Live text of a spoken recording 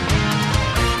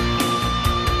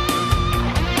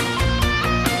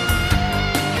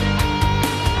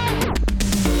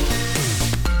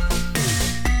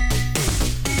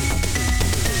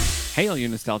Hail, you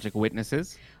nostalgic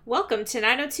witnesses. Welcome to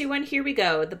 90210 Here We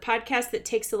Go, the podcast that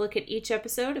takes a look at each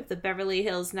episode of the Beverly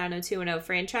Hills 90210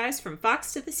 franchise from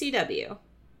Fox to the CW.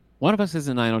 One of us is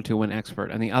a 90210 expert,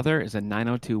 and the other is a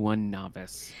 90210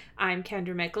 novice. I'm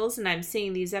Kendra Mickles, and I'm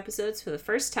seeing these episodes for the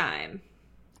first time.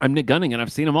 I'm Nick Gunning, and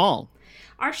I've seen them all.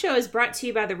 Our show is brought to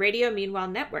you by the Radio Meanwhile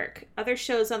Network. Other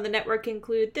shows on the network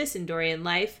include This Endorian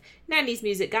Life, 90s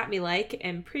Music Got Me Like,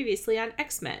 and previously on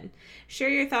X-Men. Share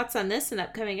your thoughts on this and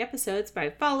upcoming episodes by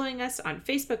following us on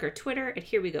Facebook or Twitter at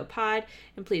Here We Go Pod,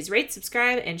 and please rate,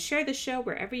 subscribe, and share the show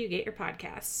wherever you get your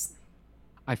podcasts.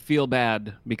 I feel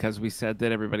bad because we said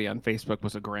that everybody on Facebook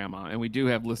was a grandma, and we do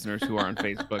have listeners who are on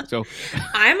Facebook. So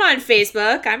I'm on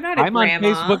Facebook. I'm not a grandma. I'm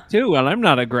on Facebook too, and I'm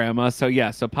not a grandma. So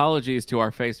yes, apologies to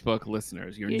our Facebook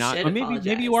listeners. You're not. Or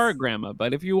maybe you are a grandma,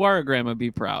 but if you are a grandma, be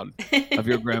proud of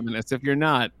your grandmaness. If you're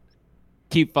not,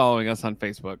 keep following us on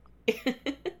Facebook.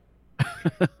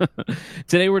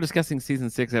 Today we're discussing season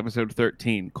 6, episode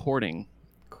 13, Courting.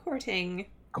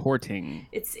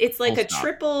 It's like a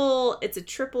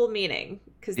triple meaning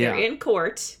because they're in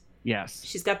court. Yes.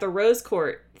 She's got the rose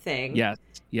court thing. Yes.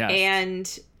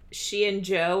 And she and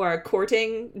Joe are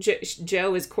courting.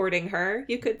 Joe is courting her,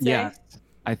 you could say. Yes.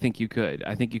 I think you could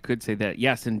say that.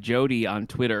 Yes, and Jody on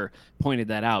Twitter pointed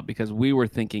that out because we were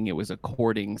thinking it was a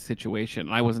courting situation.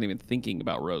 I wasn't even thinking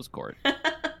about rose court.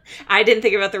 I didn't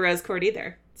think about the rose court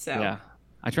either. So yeah.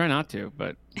 I try not to,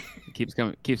 but it keeps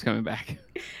coming back.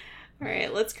 All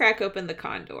right, let's crack open the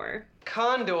Condor.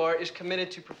 Condor is committed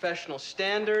to professional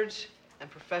standards and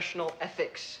professional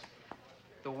ethics.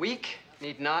 The weak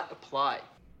need not apply.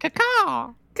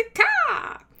 Caca!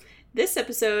 This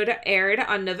episode aired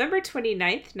on November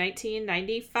 29th,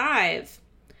 1995.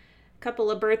 Couple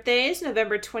of birthdays.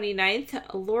 November 29th,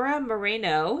 Laura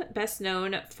Moreno, best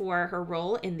known for her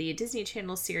role in the Disney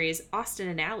Channel series Austin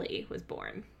and Ally, was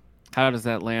born. How does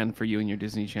that land for you and your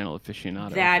Disney Channel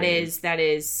aficionado? That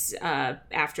is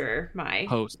after my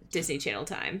Disney Channel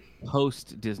time.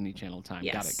 Post Disney Channel time.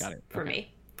 Yes, Got it. For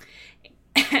me.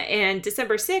 And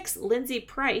December 6th, Lindsay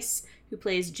Price, who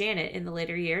plays Janet in the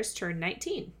later years, turned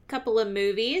 19. Couple of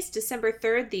movies. December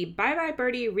 3rd, the Bye Bye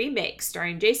Birdie remake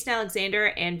starring Jason Alexander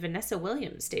and Vanessa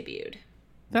Williams debuted.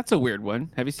 That's a weird one.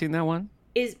 Have you seen that one?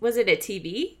 Was it a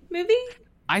TV movie?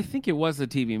 I think it was a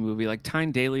TV movie. Like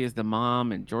Tyne Daly is the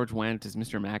mom, and George Wendt is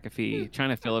Mr. McAfee.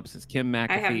 China Phillips is Kim McAfee.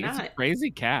 I have not. It's a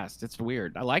crazy cast. It's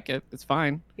weird. I like it. It's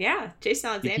fine. Yeah,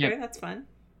 Jason Alexander. That's fun.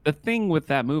 The thing with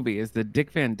that movie is the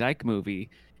Dick Van Dyke movie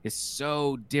is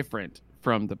so different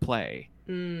from the play.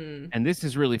 And this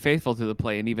is really faithful to the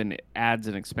play and even adds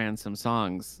and expands some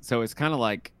songs. So it's kind of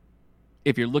like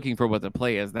if you're looking for what the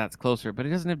play is, that's closer. But it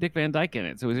doesn't have Dick Van Dyke in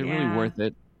it. So is it really worth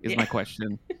it is my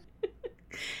question.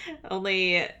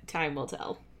 Only time will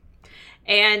tell.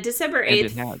 And December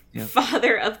 8th,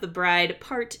 Father of the Bride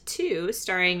Part 2,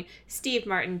 starring Steve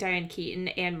Martin, Diane Keaton,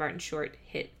 and Martin Short,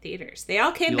 hit theaters. They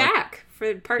all came back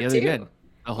for Part 2. They did.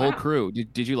 A whole crew.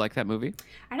 Did you like that movie?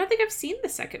 I don't think I've seen the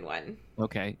second one.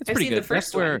 Okay. It's I've pretty seen good. The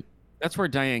first one. That's where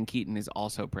Diane Keaton is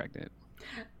also pregnant.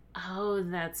 Oh,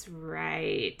 that's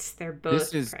right. They're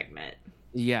both pregnant.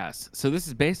 Yes. So this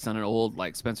is based on an old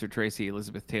Spencer Tracy,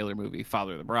 Elizabeth Taylor movie,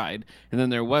 Father of the Bride. And then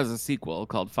there was a sequel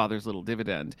called Father's Little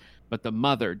Dividend. But the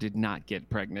mother did not get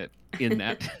pregnant in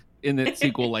that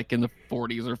sequel, in the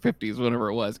 40s or 50s, whenever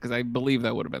it was, because I believe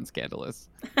that would have been scandalous.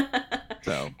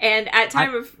 So. And at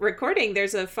time of recording,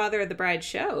 there's a Father of the Bride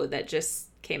show that just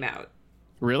came out.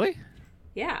 Really?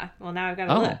 Yeah. Well, now I've got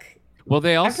to look. Well,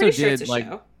 they also I'm pretty sure did it's a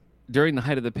show. During the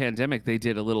height of the pandemic, they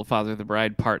did a little Father of the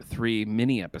Bride Part 3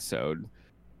 mini episode,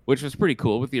 which was pretty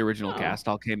cool with the original cast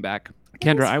all came back.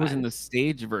 Kendra, I was in the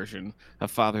stage version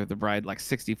of Father of the Bride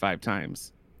 65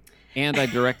 times. And I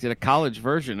directed a college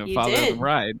version of Father of the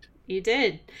Bride. You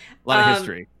did. A lot of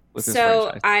history with this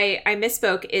franchise. I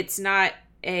misspoke. It's not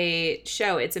a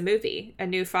show. It's a movie. A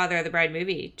new Father of the Bride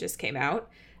movie just came out.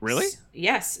 Really?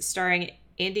 Yes, starring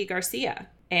Andy Garcia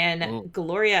and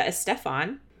Gloria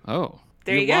Estefan. Oh.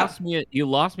 There you go. You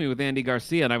lost me with Andy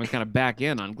Garcia, and I was kind of back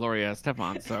in on Gloria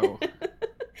Estefan, so...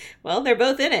 Well, they're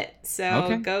both in it,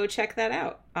 so go check that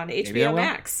out on HBO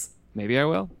Max. Maybe I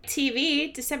will.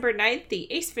 TV, December 9th,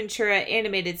 the Ace Ventura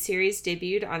animated series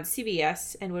debuted on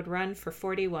CBS and would run for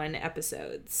 41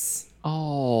 episodes.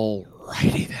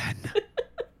 Alrighty then.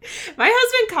 My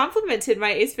husband complimented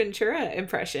my Ace Ventura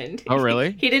impression. Oh,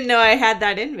 really? He didn't know I had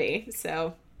that in me,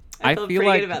 so I feel pretty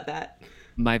good about that.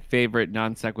 My favorite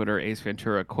non sequitur Ace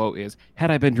Ventura quote is, "Had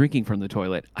I been drinking from the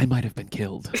toilet, I might have been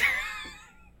killed."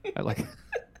 I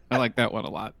like that one a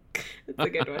lot. That's a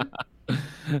good one.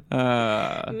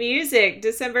 Music.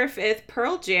 December 5th,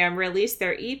 Pearl Jam released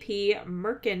their EP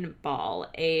Merkin Ball,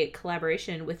 a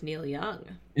collaboration with Neil Young.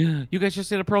 You guys just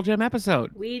did a Pearl Jam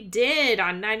episode. We did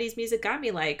on 90s Music Got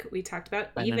Me Like. We talked about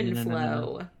Even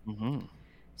Flow.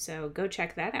 So go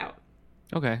check that out.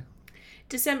 Okay.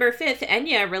 December 5th,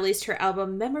 Enya released her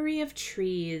album Memory of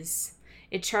Trees.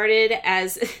 It charted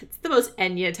as, it's the most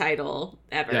Enya title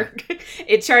ever. Yeah.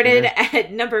 It charted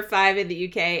at number 5 in the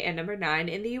UK and number 9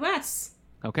 in the US.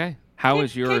 Okay.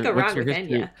 What's your history?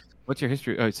 Enya. What's your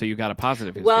history? Oh, so you got a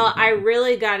positive history. Well, I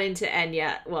really got into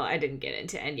Enya. Well, I didn't get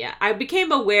into Enya. I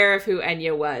became aware of who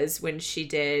Enya was when she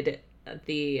did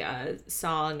the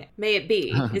song May It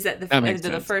Be. Is that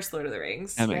the first Lord of the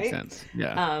Rings? That makes sense.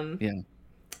 Yeah. Yeah.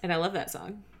 And I love that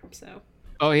song. So.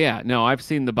 Oh yeah, no, I've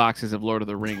seen the boxes of Lord of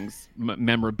the Rings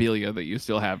memorabilia that you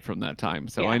still have from that time,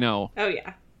 so yeah. I know. Oh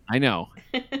yeah. I know,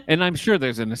 and I'm sure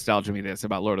there's a nostalgia me this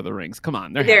about Lord of the Rings. Come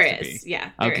on, there is. Yeah.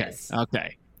 There is.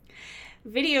 Okay.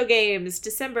 Video games.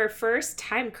 December 1st,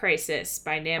 Time Crisis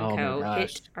by Namco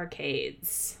hit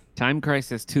arcades. Time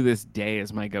Crisis to this day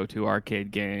is my go-to arcade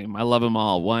game. I love them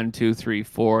all. 1, 2, 3,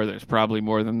 4. There's probably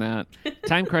more than that.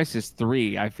 Time Crisis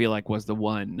 3, I feel like, was the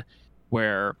one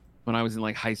where when I was in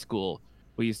like high school,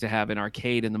 we used to have an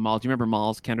arcade in the mall. Do you remember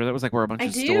malls, Kendra? That was like where a bunch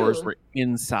of stores were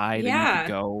inside, and you could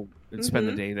go and spend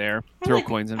the day there, throw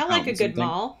coins in fountains. I like a good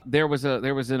mall. There was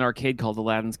an arcade called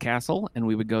Aladdin's Castle, and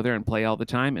we would go there and play all the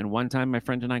time. And one time, my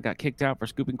friend and I got kicked out for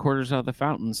scooping quarters out of the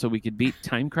fountain so we could beat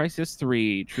Time Crisis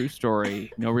 3. True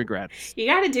story. No regrets. You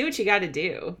got to do what you got to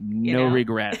do. No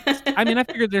regrets. I mean, I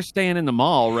figured they're staying in the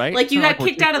mall, right? Like, you got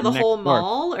kicked out of the whole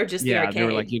mall, or just the arcade? Yeah, they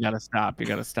were like, you got to stop. Get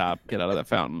out of the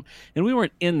fountain. And we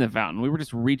weren't in the fountain. We were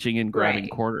just reaching in, grabbing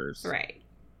quarters. Right.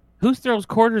 Who throws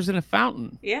quarters in a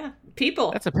fountain? Yeah,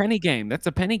 people. That's a penny game. That's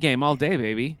a penny game all day,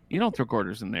 baby. You don't throw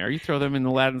quarters in there. You throw them in the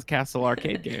Aladdin's Castle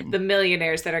arcade game. The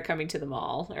millionaires that are coming to the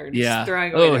mall are just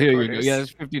throwing away their quarters. You go. Yeah,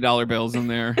 there's $50 bills in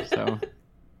there. So.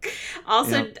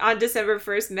 Also, on December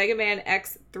 1st, Mega Man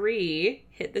X3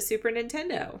 hit the Super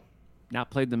Nintendo.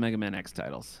 Not played the Mega Man X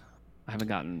titles. I haven't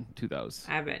gotten to those.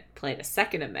 I haven't played a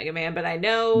second of Mega Man, but I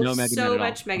know so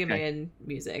much Mega Man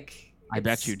music. I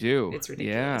bet you do. It's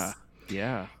ridiculous.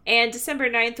 Yeah. And December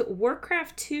 9th,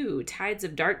 Warcraft 2, Tides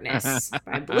of Darkness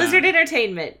by Blizzard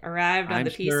Entertainment arrived on the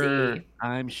PC.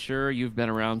 I'm sure you've been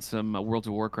around some World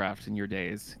of Warcraft in your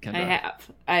days, Kendra. I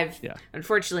have. I've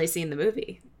unfortunately seen the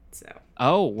movie. So.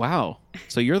 Oh, wow.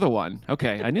 So you're the one.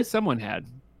 Okay. I knew someone had.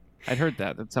 I'd heard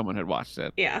that someone had watched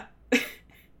it. Yeah.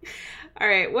 All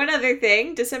right, one other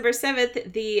thing. December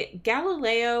 7th, the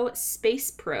Galileo space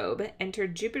probe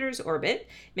entered Jupiter's orbit,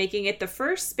 making it the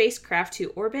first spacecraft to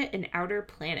orbit an outer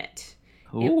planet.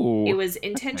 Ooh, it was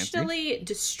intentionally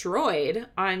destroyed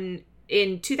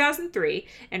in 2003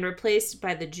 and replaced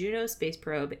by the Juno space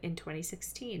probe in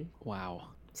 2016. Wow.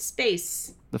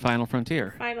 Space. The final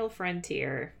frontier. Final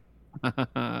frontier.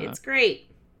 It's great.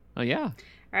 Oh, yeah.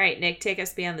 All right, Nick, take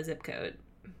us beyond the zip code.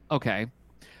 Okay.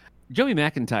 Joey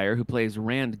McIntyre, who plays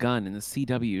Rand Gunn in the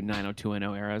CW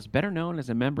 90210 era, is better known as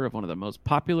a member of one of the most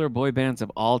popular boy bands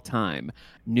of all time,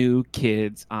 New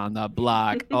Kids on the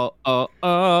Block.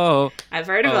 Oh. I've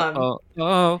heard of them.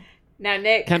 Oh. Now,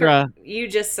 Nick, Kendra, you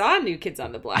just saw New Kids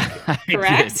on the Block,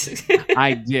 correct?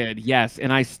 I did, yes.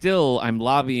 And I'm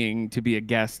lobbying to be a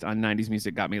guest on 90s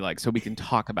Music Got Me Like, so we can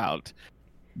talk about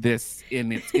this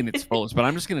in its fullest. But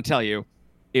I'm just going to tell you,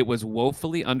 it was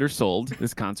woefully undersold,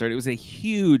 this concert. It was a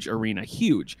huge arena,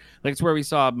 huge. Like, it's where we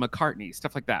saw McCartney,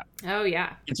 stuff like that. Oh,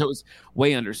 yeah. And so it was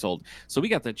way undersold. So we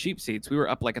got the cheap seats. We were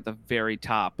up, like, at the very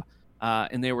top.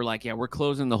 And they were like, yeah, we're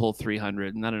closing the whole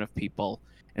 300. Not enough people.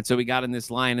 And so we got in this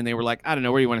line, and they were like, I don't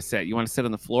know, where do you want to sit? You want to sit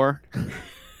on the floor?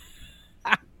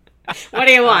 What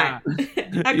do you want?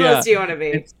 How close do you want to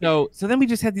be? So then we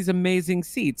just had these amazing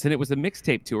seats, and it was a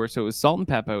mixtape tour. So it was Salt and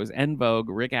Peppa, it was En Vogue,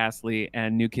 Rick Astley,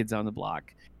 and New Kids on the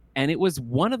Block. And it was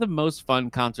one of the most fun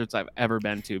concerts I've ever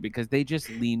been to because they just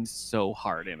leaned so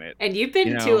hard in it. And you've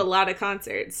been to a lot of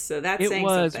concerts, so that's saying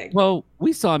something. Well,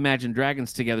 we saw Imagine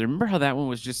Dragons together. Remember how that one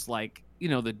was just like,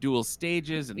 the dual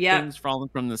stages and things falling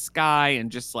from the sky,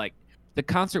 and just like the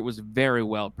concert was very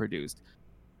well produced.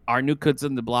 Are New Kids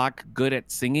on the Block good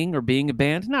at singing or being a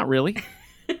band? Not really.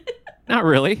 Not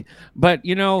really. But,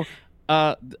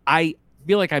 I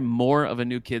feel like I'm more of a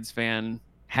New Kids fan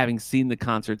having seen the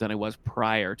concert than I was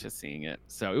prior to seeing it.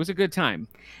 So it was a good time.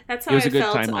 That's how I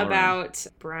felt about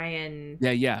Brian.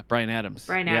 Yeah, Brian Adams.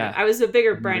 Adams. I was a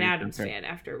bigger Brian Adams fan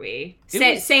after we...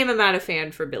 Same amount of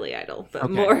fan for Billy Idol,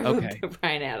 but more of a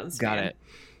Brian Adams fan. Got it.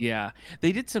 Yeah,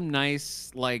 they did some nice,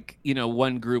 like,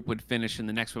 one group would finish and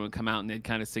the next one would come out and they'd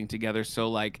kind of sing together. So,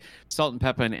 like, Salt and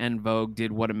Peppa and En Vogue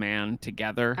did "What a Man"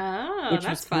 together, Oh, which was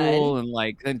that's cool. fun.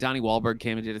 And then Donnie Wahlberg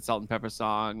came and did a Salt and Pepper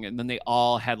song, and then they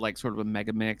all had like sort of a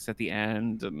mega mix at the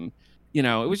end, and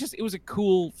it was a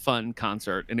cool, fun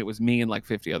concert, and it was me and like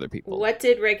 50 other people. What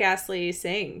did Rick Astley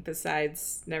sing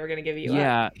besides "Never Gonna Give You Up"?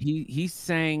 Yeah, he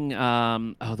sang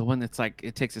the one that's like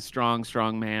 "It Takes a Strong,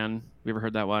 Strong Man." Have you ever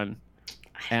heard that one?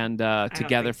 And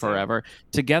Together Forever.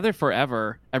 Together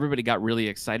Forever, everybody got really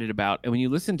excited about. And when you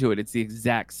listen to it, it's the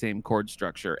exact same chord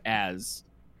structure as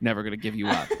Never Gonna Give You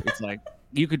Up. It's like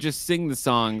you could just sing the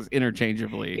songs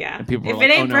interchangeably. Yeah. And people if were it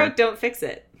like, ain't broke, don't fix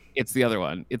it. It's the other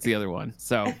one. It's the other one.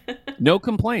 So no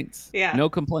complaints. Yeah. No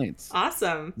complaints.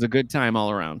 Awesome. It's a good time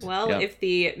all around. Well, if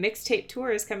the mixtape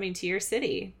tour is coming to your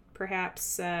city,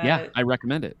 perhaps... yeah, I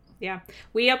recommend it. Yeah.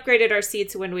 We upgraded our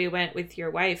seats when we went with your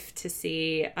wife to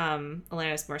see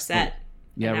Alanis Morissette.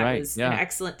 Yeah, and that right. was an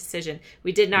excellent decision.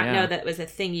 We did not know that was a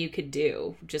thing you could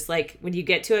do. Just like when you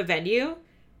get to a venue,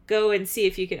 go and see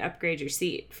if you can upgrade your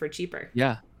seat for cheaper.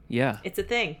 Yeah. Yeah. It's a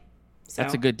thing. So.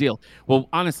 That's a good deal. Well,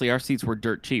 honestly, our seats were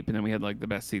dirt cheap, and then we had like the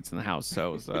best seats in the house. So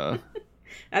it was that's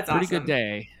pretty awesome. good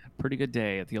day. Pretty good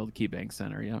day at the old KeyBank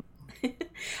Center. Yep.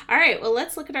 All right. Well,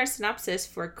 let's look at our synopsis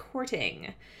for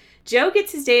Courting. Joe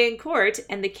gets his day in court,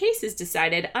 and the case is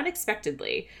decided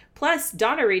unexpectedly. Plus,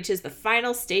 Donna reaches the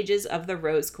final stages of the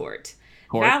Rose Court.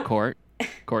 Court.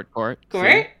 Court?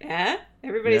 See? Yeah.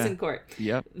 Everybody's in court.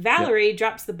 Yep. Valerie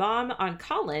drops the bomb on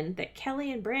Colin that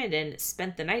Kelly and Brandon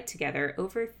spent the night together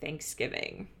over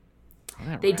Thanksgiving.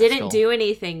 They didn't do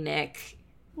anything, Nick.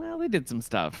 Well, they did some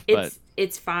stuff, but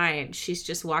it's fine. She's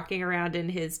just walking around in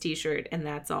his t-shirt, and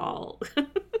that's all. All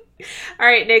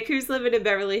right, Nick, who's living in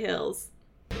Beverly Hills?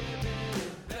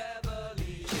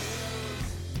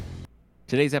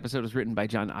 Today's episode was written by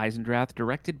John Eisendrath,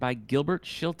 directed by Gilbert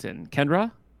Shilton.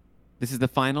 Kendra, this is the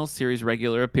final series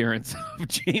regular appearance of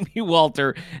Jamie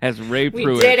Walter as Ray Pruitt.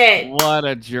 We did it. What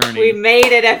a journey. We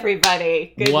made it,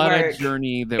 everybody. Good what work. A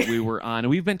journey that we were on. And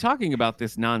we've been talking about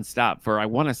this nonstop for, I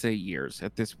want to say, years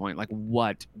at this point. Like,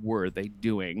 what were they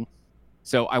doing?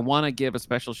 So I want to give a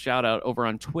special shout out over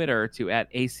on Twitter to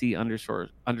 @AC_Stone_,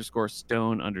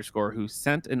 who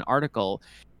sent an article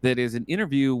that is an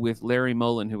interview with Larry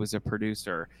Mullen, who was a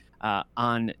producer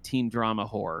on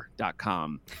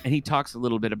teamdramahorror.com. And he talks a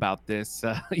little bit about this.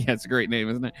 Yeah, it's a great name,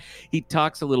 isn't it? He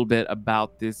talks a little bit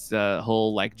about this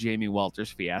whole like Jamie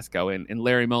Walters fiasco. And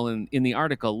Larry Mullen in the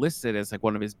article lists it as like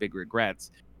one of his big regrets,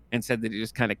 and said that it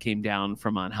just kind of came down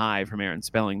from on high from Aaron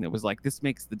Spelling that was like, this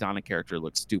makes the Donna character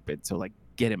look stupid. So like,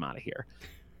 get him out of here.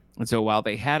 And so while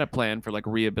they had a plan for like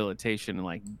rehabilitation and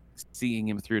like seeing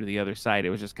him through to the other side, it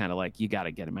was just kind of like, you got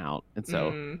to get him out. And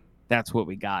so that's what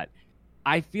we got.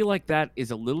 I feel like that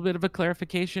is a little bit of a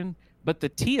clarification, but the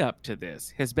tee up to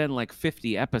this has been like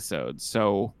 50 episodes.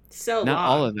 So not long.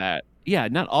 All of that. Yeah,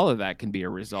 not all of that can be a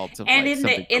result of and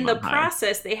like, in the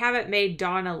process, they haven't made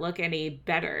Donna look any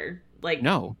better. Like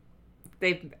no.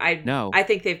 I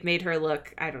think they've made her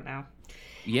look, I don't know.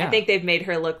 Yeah. I think they've made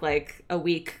her look like a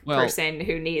weak person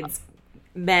who needs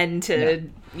men to,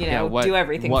 do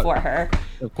everything for her.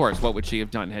 Of course, what would she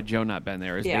have done had Joe not been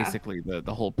there is basically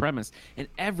the whole premise. And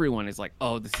everyone is like,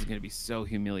 oh, this is going to be so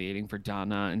humiliating for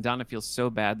Donna. And Donna feels so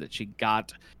bad that she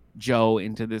got Joe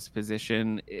into this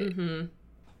position.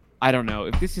 I don't know.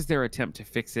 If this is their attempt to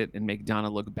fix it and make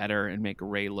Donna look better and make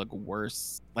Ray look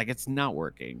worse, like it's not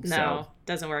working. No,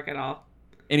 doesn't work at all.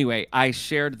 Anyway, I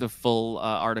shared the full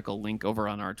article link over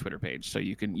on our Twitter page, so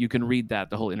you can read that,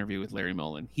 the whole interview with Larry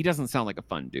Mullen. He doesn't sound like a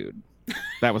fun dude.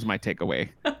 That was my takeaway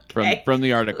from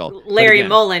the article. Larry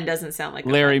Mullen doesn't sound like a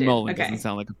Larry fun dude. Mullen doesn't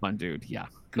sound like a fun dude. Yeah.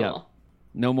 Cool. Yeah.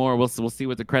 No more. We'll see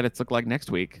what the credits look like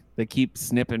next week. They keep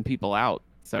snipping people out.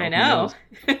 So I know.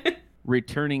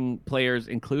 Returning players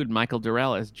include Michael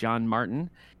Durrell as John Martin,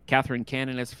 Catherine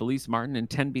Cannon as Felice Martin, and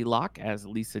Tenby Locke as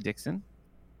Lisa Dixon.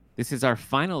 This is our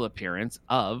final appearance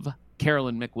of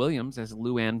Carolyn McWilliams as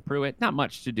Luann Pruitt. Not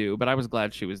much to do, but I was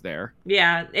glad she was there.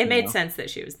 Yeah, it made sense that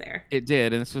she was there. It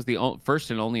did, and this was the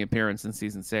first and only appearance in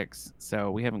season 6,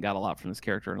 so we haven't got a lot from this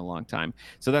character in a long time.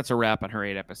 So that's a wrap on her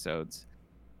 8 episodes.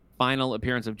 Final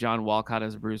appearance of John Walcott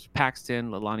as Bruce Paxton,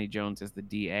 Lilani Jones as the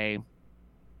DA.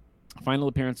 Final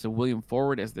appearance of William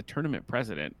Forward as the tournament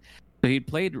president. So he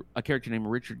played a character named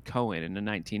Richard Cohen in a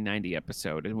 1990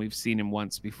 episode, and we've seen him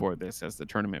once before this as the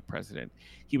tournament president.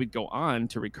 He would go on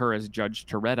to recur as Judge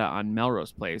Toretta on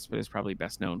Melrose Place, but is probably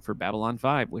best known for Babylon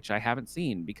 5, which I haven't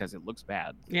seen because it looks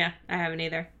bad. Yeah, I haven't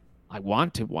either. I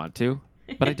want to,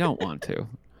 but I don't want to.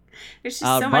 There's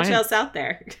just so much else out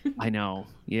there. I know.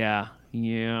 Yeah.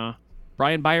 Brian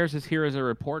Brian Byers is here as a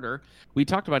reporter. We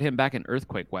talked about him back in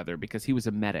Earthquake Weather because he was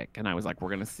a medic, and I was like, we're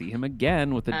going to see him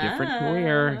again with a different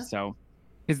career. So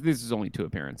this is only 2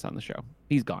 appearances on the show.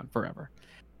 He's gone forever.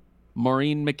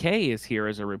 Maureen McKay is here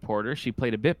as a reporter. She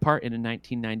played a bit part in a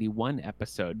 1991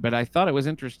 episode, but I thought it was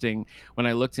interesting when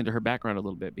I looked into her background a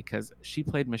little bit because she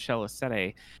played Michelle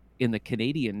Acete in the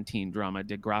Canadian teen drama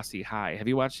Degrassi High. Have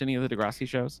you watched any of the Degrassi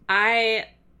shows? I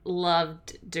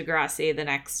loved Degrassi.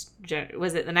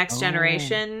 Was it The Next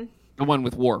Generation? The one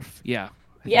with Worf. Yeah.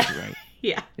 I Yeah. think you're right.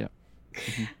 Yeah. Yeah.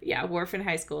 Mm-hmm. Yeah, Worf in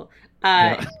high school.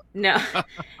 No,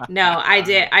 I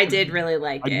did really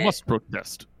like it. I must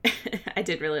protest. I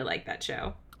did really like that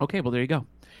show. Okay, well, there you go.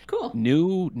 Cool.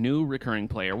 New recurring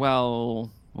player.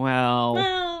 Well,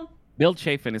 Bill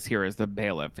Chafin is here as the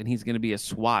bailiff, and he's going to be a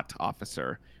SWAT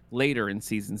officer later in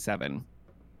season 7.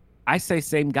 I say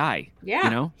same guy. Yeah, you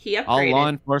know, he upgraded. All law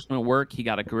enforcement work. He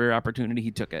got a career opportunity. He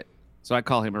took it. So I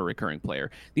call him a recurring player.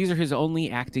 These are his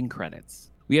only acting credits.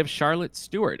 We have Charlotte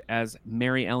Stewart as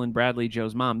Mary Ellen Bradley,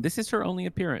 Joe's mom. This is her only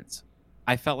appearance.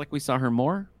 I felt like we saw her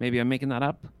more. Maybe I'm making that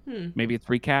up. Maybe it's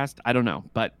recast. I don't know.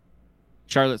 But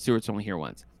Charlotte Stewart's only here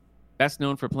once. Best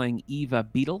known for playing Eva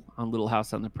Beadle on Little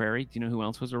House on the Prairie. Do you know who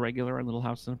else was a regular on Little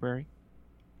House on the Prairie?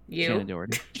 You?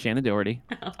 Shannon Doherty.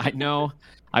 Oh. I know.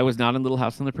 I was not in Little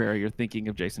House on the Prairie. You're thinking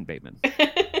of Jason Bateman.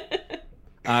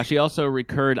 She also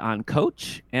recurred on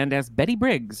Coach and as Betty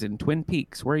Briggs in Twin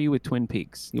Peaks. Where are you with Twin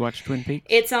Peaks? You watch Twin Peaks?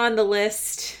 It's on the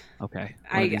list. Okay.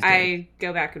 I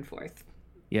go back and forth.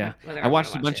 Yeah. I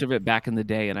watched a bunch of it back in the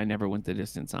day, and I never went the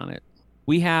distance on it.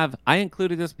 I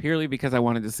included this purely because I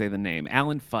wanted to say the name,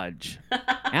 Alan Fudge.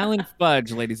 Alan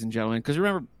Fudge, ladies and gentlemen, because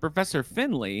remember, Professor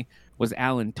Finley was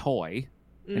Alan Toy,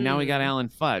 and now we got Alan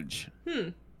Fudge.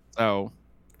 So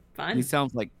fun. He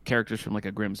sounds like characters from like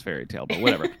a Grimm's fairy tale, but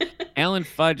whatever. Alan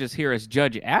Fudge is here as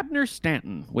Judge Abner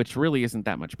Stanton, which really isn't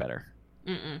that much better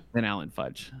than Alan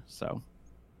Fudge. So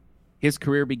his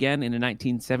career began in a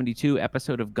 1972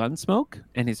 episode of Gunsmoke,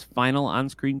 and his final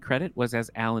on-screen credit was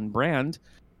as Alan Brand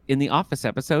in the Office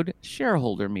episode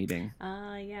Shareholder Meeting.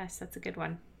 Yes, that's a good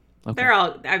one. Okay. They're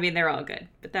all good,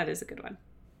 but that is a good one.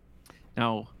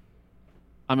 Now,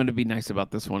 I'm going to be nice about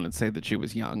this one and say that she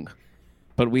was young,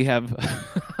 but we have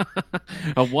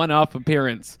a one-off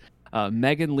appearance.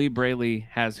 Megan Lee Braley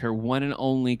has her one and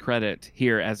only credit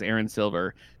here as Erin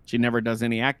Silver. She never does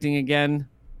any acting again.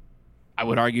 I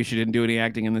would argue she didn't do any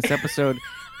acting in this episode,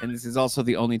 and this is also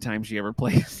the only time she ever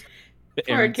plays.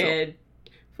 Poor kid.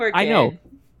 I know.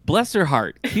 Bless her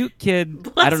heart. Cute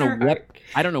kid. I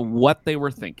don't know what they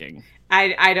were thinking.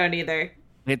 I don't either.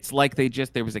 It's like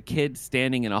there was a kid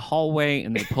standing in a hallway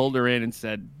and they pulled her in and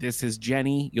said, "This is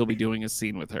Jenny. You'll be doing a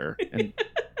scene with her." And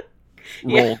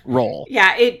roll.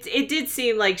 Yeah, it did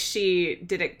seem like she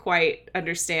didn't quite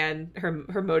understand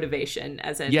her motivation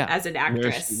as an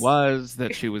actress.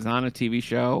 Where she was on a TV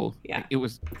show. Yeah. It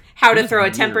was how to throw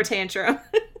a temper tantrum.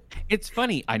 It's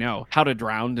funny. I know. How to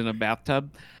drown in a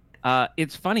bathtub.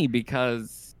 It's funny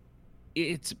because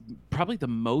it's probably the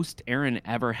most Erin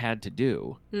ever had to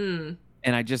do.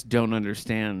 And I just don't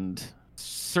understand.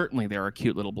 Certainly there are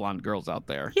cute little blonde girls out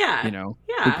there. Yeah.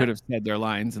 Who could have said their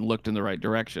lines and looked in the right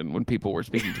direction when people were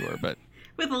speaking to her. But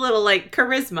with a little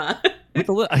charisma.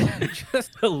 Just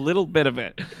a little bit of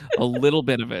it. A little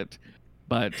bit of it.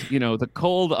 But, the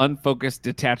cold, unfocused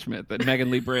detachment that Megan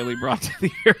Lee Braley brought to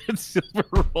the Erin Silver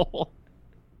role.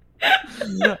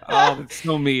 Oh, that's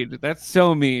so mean. That's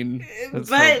so mean.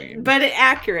 But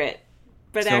accurate.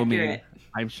 But so accurate. Mean.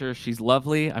 I'm sure she's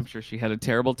lovely. I'm sure she had a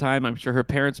terrible time. I'm sure her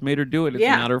parents made her do it. It's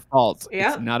not her fault.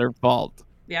 Yep. It's not her fault.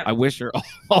 Yep. I wish her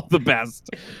all the best,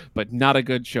 but not a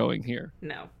good showing here.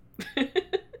 No.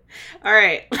 All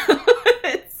right.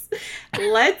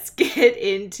 Let's get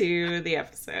into the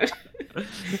episode. Okay.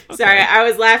 Sorry, I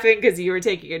was laughing because you were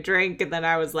taking a drink, and then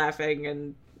I was laughing,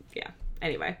 and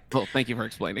anyway. Well, thank you for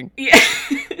explaining. Yeah.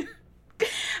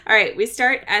 All right, we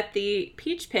start at the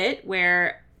Peach Pit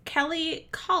where Kelly,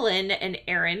 Colin, and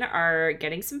Erin are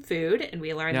getting some food, and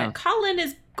we learn that Colin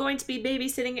is going to be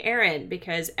babysitting Erin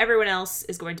because everyone else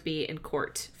is going to be in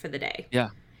court for the day. Yeah.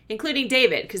 Including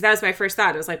David, because that was my first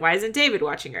thought. I was like, why isn't David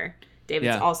watching her?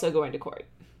 David's also going to court.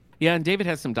 Yeah, and David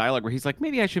has some dialogue where he's like,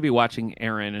 maybe I should be watching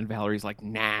Erin, and Valerie's like,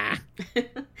 nah.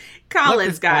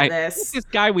 Colin's got this. This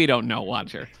guy we don't know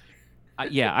watch her.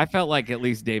 I felt like at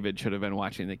least David should have been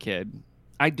watching the kid.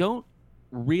 I don't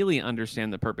really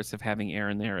understand the purpose of having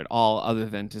Erin there at all, other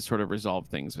than to sort of resolve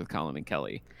things with Colin and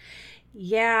Kelly.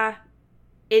 Yeah,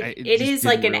 it is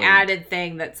like an added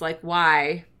thing that's like,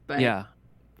 why? But yeah,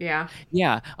 Yeah.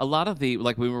 Yeah, a lot of the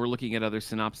like we were looking at other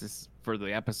synopsis for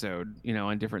the episode,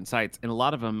 on different sites, and a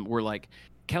lot of them were like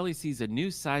Kelly sees a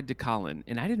new side to Colin,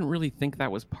 and I didn't really think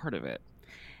that was part of it.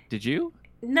 Did you?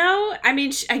 No, I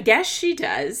mean, I guess she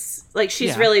does. Like,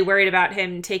 she's really worried about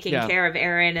him taking care of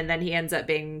Aaron, and then he ends up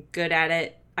being good at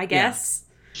it, I guess.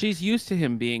 Yeah. She's used to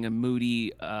him being a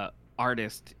moody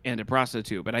artist and a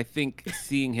prostitute, but I think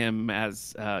seeing him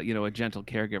as, a gentle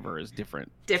caregiver is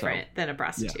different. Different than a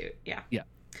prostitute, yeah. Yeah.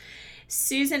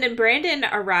 Susan and Brandon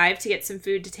arrive to get some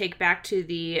food to take back to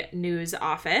the news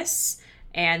office,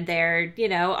 and they're,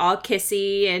 all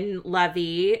kissy and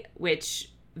lovey,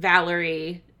 which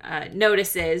Valerie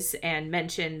notices and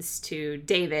mentions to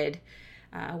David,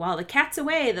 while the cat's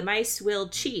away, the mice will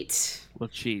cheat. Will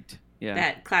cheat, yeah.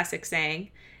 That classic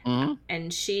saying. Mm-hmm.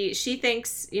 And she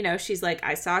thinks, she's like,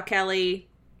 I saw Kelly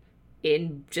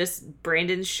in just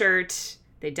Brandon's shirt.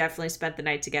 They definitely spent the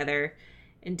night together.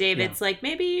 And David's like,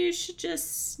 maybe you should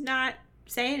just not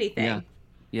say anything.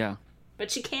 Yeah.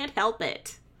 But she can't help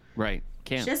it. Right.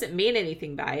 Can't. She doesn't mean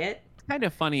anything by it. Kind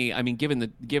of funny. I mean,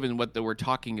 given what we're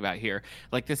talking about here,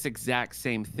 like this exact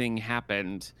same thing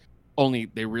happened, only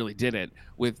they really did it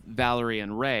with Valerie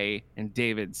and Ray and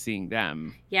David seeing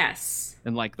them. Yes.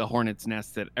 And like the hornet's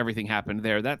nest, that everything happened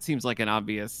there. That seems like an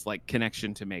obvious like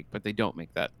connection to make, but they don't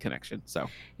make that connection. So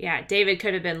yeah, David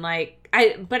could have been like,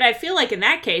 but I feel like in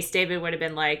that case, David would have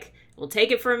been like, well,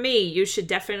 take it from me. You should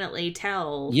definitely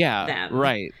tell them.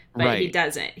 Right. But he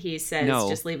doesn't. He says, no.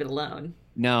 Just leave it alone.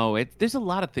 No, there's a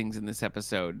lot of things in this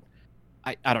episode.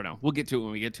 I don't know. We'll get to it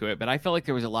when we get to it. But I felt like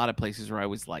there was a lot of places where I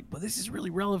was like, well, this is really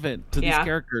relevant to these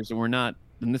characters. And we're not.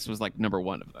 And this was like number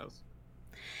one of those.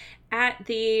 At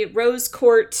the Rose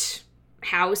Court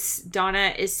house,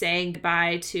 Donna is saying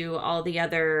goodbye to all the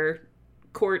other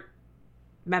court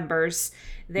members.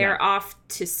 They're off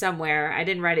to somewhere. I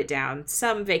didn't write it down.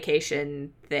 Some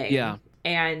vacation thing. Yeah.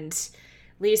 And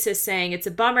Lisa's saying it's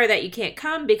a bummer that you can't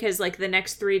come because like the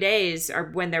next 3 days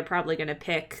are when they're probably going to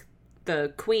pick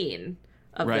the queen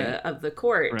of the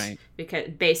court, because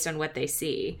based on what they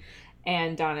see.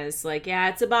 And Donna's like, yeah,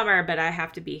 it's a bummer, but I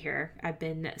have to be here. I've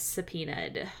been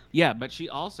subpoenaed. Yeah, but she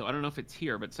also, I don't know if it's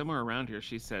here, but somewhere around here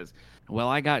she says, well,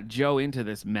 I got Joe into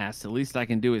this mess. The least I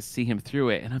can do is see him through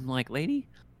it. And I'm like, lady,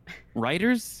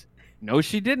 writers? No,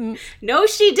 she didn't. No,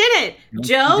 she didn't. No,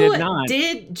 Joe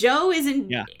did. Joe is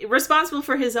responsible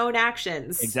for his own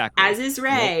actions. Exactly. As is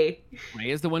Ray. Nope.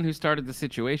 Ray is the one who started the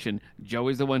situation. Joe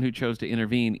is the one who chose to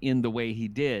intervene in the way he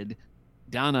did.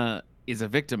 Donna is a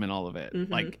victim in all of it.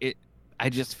 Mm-hmm. Like it. I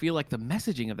just feel like the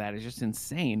messaging of that is just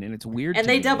insane, and it's weird. And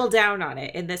they double down on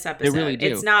it in this episode. They really do.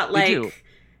 It's not like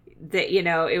that.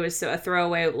 It was a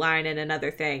throwaway line in another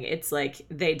thing. It's like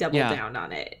they double down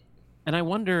on it. And I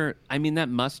wonder, I mean, it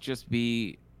must just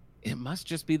be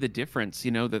the difference,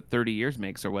 that 30 years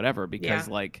makes or whatever. Because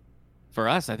like for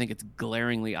us, I think it's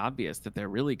glaringly obvious that they're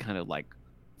really kind of like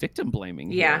victim blaming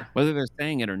here. Whether they're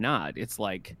saying it or not. It's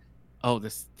like, oh,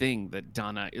 this thing that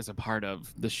Donna is a part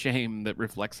of, the shame that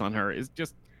reflects on her is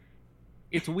just,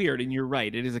 it's weird. And you're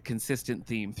right. It is a consistent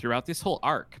theme throughout this whole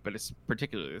arc, but it's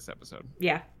particularly this episode.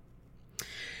 Yeah.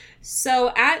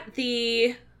 So at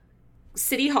the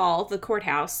City Hall, the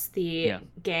courthouse, the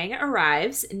gang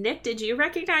arrives. Nick, did you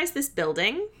recognize this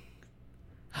building?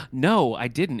 No, I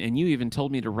didn't. And you even told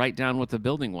me to write down what the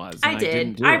building was. I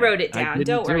did. I wrote it down.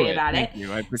 Don't worry about it. Thank you.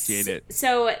 I appreciate it.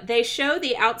 So they show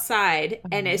the outside,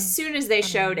 and as soon as they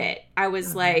showed it, I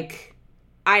was like,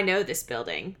 I know this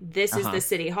building. This is the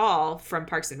City Hall from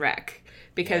Parks and Rec.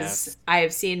 Because I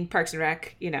have seen Parks and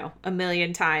Rec, a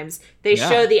million times. They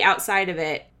show the outside of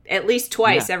it at least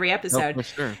twice every episode. Oh, for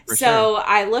sure. So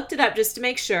I looked it up just to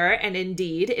make sure, and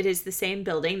indeed, it is the same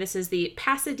building. This is the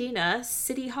Pasadena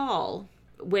City Hall,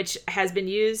 which has been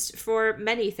used for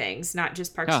many things, not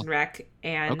just Parks and Rec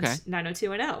and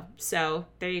 90210. So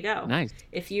there you go. Nice.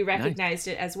 If you recognized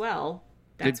it as well,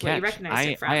 that's where you recognized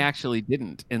it from. I actually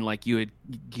didn't, and like you had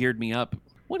geared me up.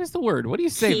 What is the word? What do you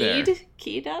say there?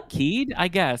 Keyed up? Keyed, I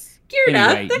guess. Geared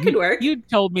up. That could work. You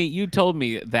told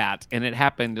me that, and it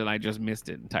happened, and I just missed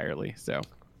it entirely. So,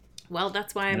 well,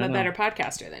 that's why I'm a better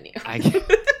podcaster than you.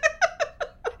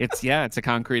 It's a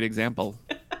concrete example.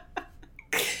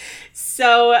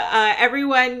 So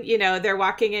everyone, they're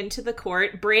walking into the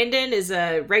court. Brandon is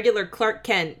a regular Clark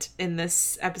Kent in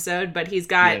this episode, but he's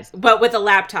got, but with a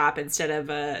laptop instead of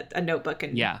a notebook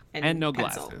and no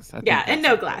pencil. Glasses. And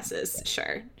no glasses.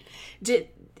 Sure.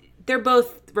 They're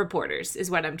both reporters, is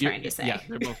what I'm trying to say. Yeah,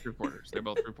 they're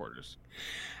both reporters.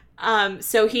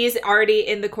 So he's already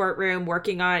in the courtroom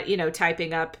working on,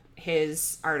 typing up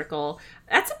his article.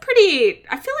 I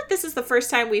feel like this is the first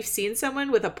time we've seen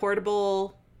someone with a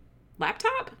portable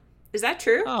laptop. Is that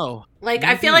true? Oh, like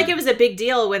maybe. I feel like it was a big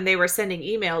deal when they were sending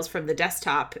emails from the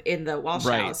desktop in the Walsh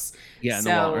house. Yeah,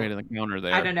 right in the counter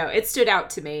there. I don't know. It stood out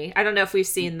to me. I don't know if we've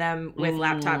seen them with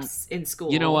laptops in school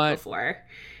before.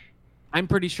 I'm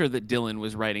pretty sure that Dylan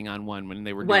was writing on one when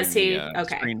they were doing the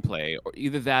screenplay. Or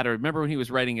either that, or remember when he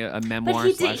was writing a memoir.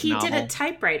 But he did a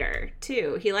typewriter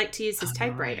too. He liked to use his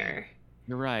typewriter.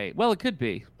 You're right. Well, it could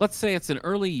be. Let's say it's an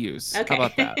early use. Okay.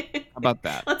 How about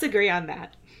that? Let's agree on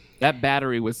that. That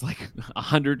battery was like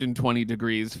 120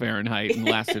 degrees Fahrenheit and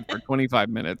lasted for 25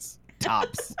 minutes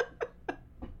tops.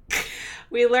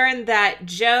 We learned that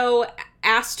Joe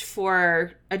asked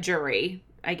for a jury.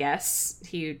 I guess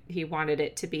he wanted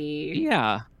it to be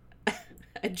a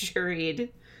juried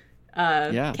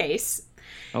case.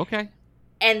 Okay.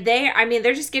 And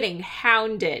they're just getting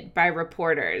hounded by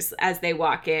reporters as they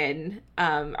walk in.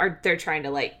 They're trying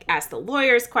to like ask the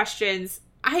lawyers questions.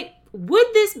 Would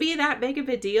this be that big of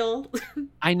a deal?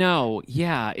 I know.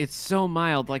 Yeah, it's so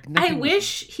mild. Like I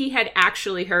wish he had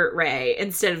actually hurt Ray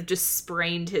instead of just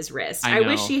sprained his wrist. I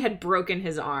wish he had broken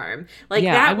his arm. Like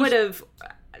that would have.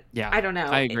 Yeah, I don't know.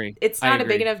 I agree. It's not a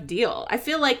big enough deal. I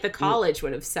feel like the college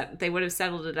would have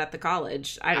settled it at the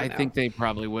college. I think they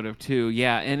probably would have too.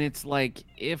 Yeah, and it's like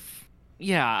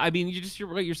I mean, you're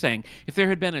what you're saying. If there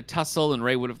had been a tussle and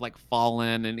Ray would have like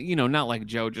fallen, and not like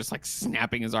Joe just like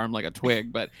snapping his arm like a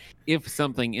twig, but if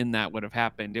something in that would have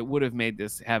happened, it would have made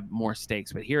this have more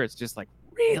stakes. But here it's just like,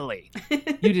 really,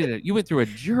 you did it. You went through a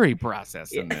jury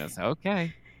process in this.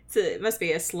 Okay. It must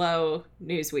be a slow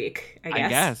news week, I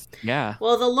guess. Yeah.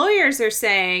 Well, the lawyers are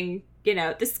saying,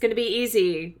 this is going to be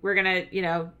easy. We're going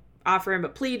to, offer him a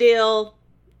plea deal.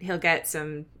 He'll get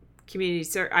some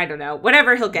community I don't know,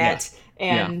 whatever he'll get,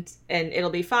 and it'll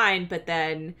be fine. But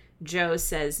then Joe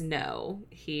says no.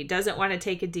 He doesn't want to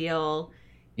take a deal.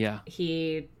 Yeah.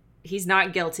 He's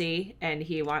not guilty, and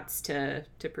he wants to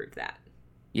prove that.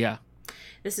 Yeah.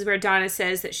 This is where Donna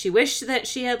says that she wished that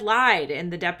she had lied in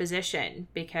the deposition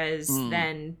because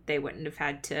then they wouldn't have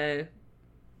had to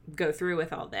go through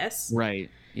with all this. Right.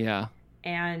 Yeah.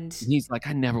 And he's like,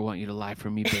 I never want you to lie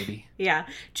for me, baby. Yeah.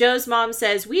 Joe's mom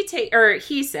says,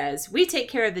 he says, we take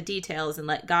care of the details and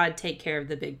let God take care of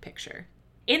the big picture.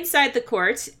 Inside the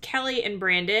court, Kelly and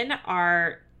Brandon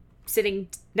are sitting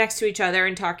next to each other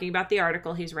and talking about the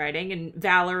article he's writing, and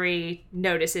Valerie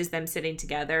notices them sitting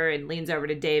together and leans over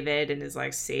to David and is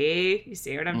like, you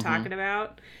see what I'm talking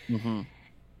about? Mm-hmm.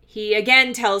 He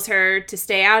again tells her to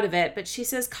stay out of it, but she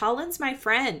says, Colin's my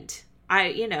friend.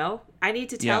 I need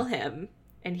to tell him.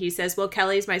 And he says, well,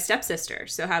 Kelly's my stepsister,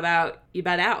 so how about you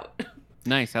butt out?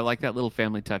 Nice. I like that little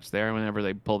family touch there whenever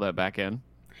they pull that back in.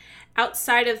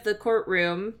 Outside of the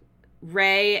courtroom,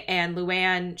 Ray and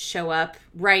Luann show up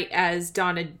right as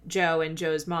Donna, Joe, and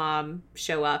Joe's mom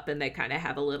show up, and they kind of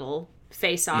have a little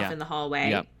face-off in the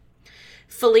hallway. Yep.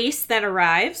 Felice then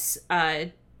arrives.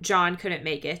 John couldn't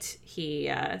make it. He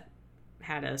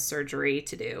had a surgery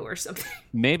to do or something.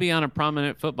 Maybe on a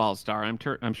prominent football star.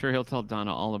 I'm sure he'll tell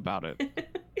Donna all about it.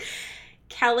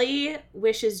 Kelly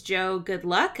wishes Joe good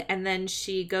luck, and then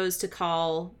she goes to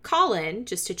call Colin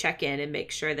just to check in and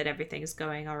make sure that everything's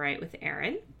going all right with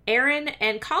Aaron. Aaron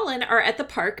and Colin are at the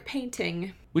park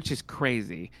painting. Which is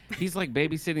crazy. He's like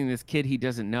babysitting this kid he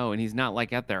doesn't know, and he's not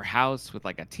like at their house with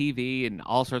like a TV and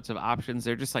all sorts of options.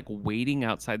 They're just like waiting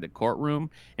outside the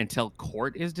courtroom until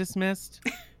court is dismissed.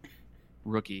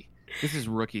 Rookie. This is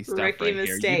rookie stuff right here.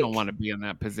 You don't want to be in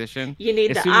that position. You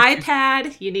need the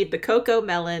iPad. You need the Coco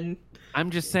Melon. I'm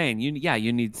just saying, you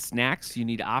need snacks, you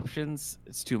need options.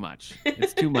 It's too much.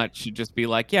 It's too much to just be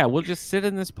like, yeah, we'll just sit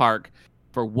in this park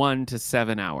for 1 to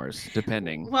 7 hours,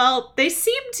 depending. Well, they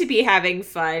seem to be having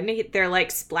fun. They're like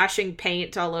splashing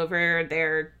paint all over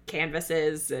their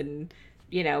canvases and,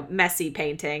 messy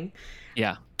painting.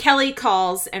 Yeah. Kelly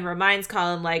calls and reminds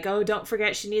Colin, like, oh, don't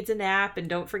forget she needs a nap, and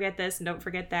don't forget this and don't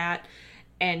forget that.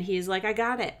 And he's like, I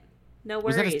got it. No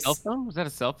worries. Was that a cell phone? Was that a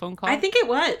cell phone call? I think it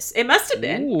was. It must have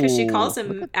been, because she calls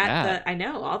him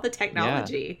all the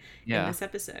technology in this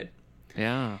episode.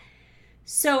 Yeah.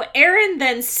 So Erin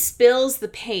then spills the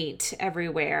paint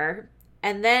everywhere,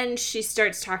 and then she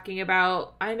starts talking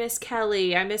about, I miss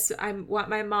Kelly, I want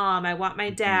my mom, I want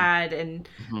my dad, and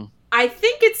I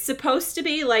think it's supposed to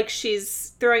be like she's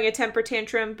throwing a temper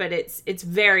tantrum, but it's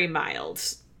very mild.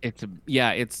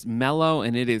 It's mellow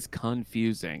and it is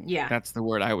confusing. Yeah. That's the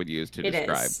word I would use to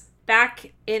describe. Is.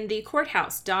 Back in the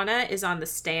courthouse, Donna is on the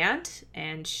stand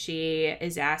and she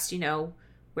is asked,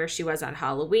 where she was on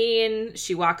Halloween.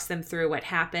 She walks them through what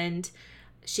happened.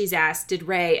 She's asked, did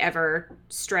Ray ever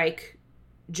strike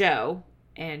Joe?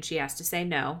 And she has to say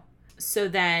no. So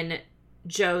then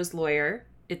Joe's lawyer,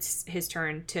 it's his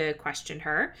turn to question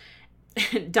her.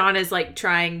 Donna's like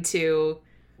trying to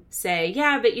say,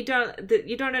 yeah, but you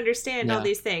don't understand all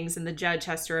these things. And the judge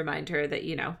has to remind her that,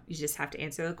 you just have to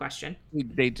answer the question.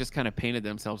 They just kind of painted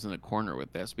themselves in a corner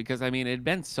with this because, I mean, it had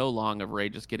been so long of Ray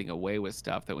just getting away with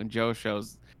stuff that when Joe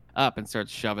shows up and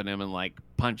starts shoving him and like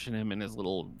punching him in his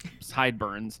little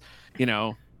sideburns,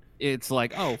 it's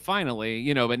like, oh,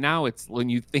 finally, but now it's when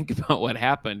you think about what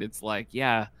happened, it's like,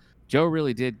 yeah, Joe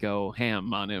really did go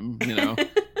ham on him,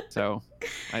 So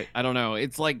I don't know.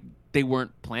 It's like they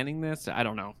weren't planning this. I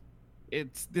don't know.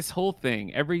 It's this whole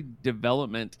thing, every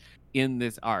development in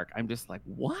this arc. I'm just like,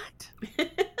 what?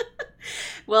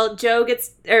 Well, Donna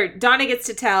gets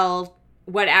to tell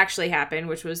what actually happened,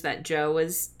 which was that Joe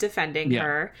was defending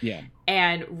her. Yeah.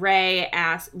 And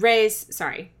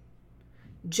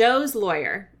Joe's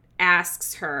lawyer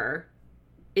asks her,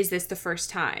 is this the first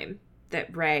time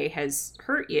that Ray has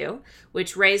hurt you?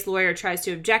 Which Ray's lawyer tries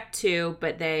to object to,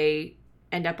 but they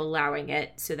end up allowing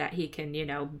it so that he can,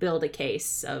 build a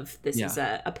case of this is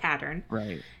a pattern.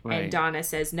 Right. And Donna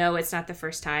says, no, it's not the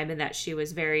first time, and that she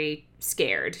was very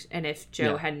scared. And if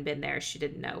Joe hadn't been there, she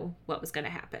didn't know what was going to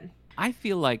happen. I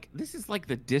feel like this is like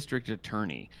the district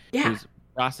attorney who's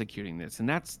prosecuting this, and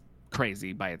that's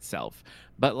crazy by itself.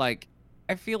 But like,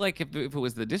 I feel like if it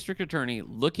was the district attorney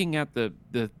looking at the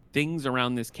things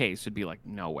around this case, would be like,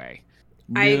 no way.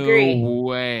 I agree. No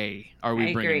way are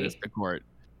we bringing this to court.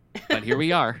 But here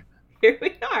we are. Here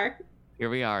we are. Here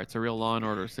we are. It's a real Law and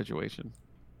Order situation.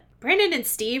 Brandon and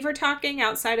Steve are talking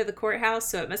outside of the courthouse,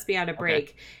 so it must be on a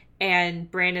break. Okay.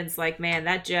 And Brandon's like, man,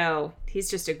 that Joe, he's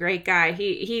just a great guy.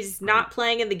 He's not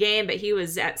playing in the game, but he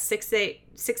was at 6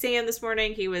 a.m. this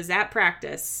morning. He was at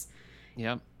practice.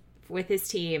 Yep. With his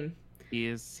team. He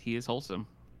is wholesome.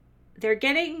 They're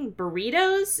getting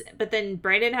burritos, but then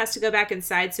Brandon has to go back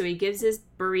inside, so he gives his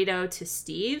burrito to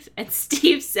Steve, and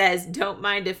Steve says, don't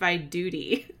mind if I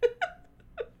duty.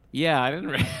 Yeah, I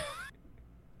didn't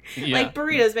Like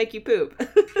burritos make you poop.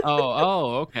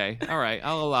 Oh, okay. All right,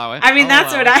 I'll allow it. I mean,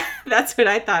 that's what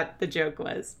I thought the joke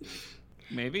was.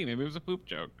 Maybe it was a poop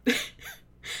joke.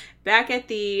 Back at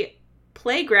the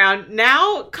playground,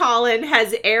 now Colin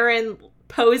has Erin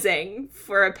posing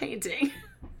for a painting.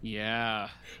 Yeah.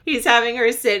 He's having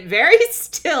her sit very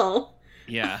still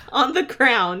on the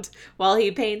ground while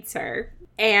he paints her.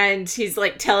 And he's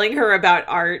like telling her about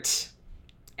art.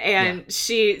 And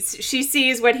she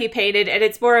sees what he painted, and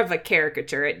it's more of a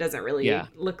caricature. It doesn't really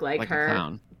look like her. A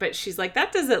clown. But she's like,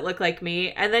 that doesn't look like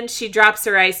me. And then she drops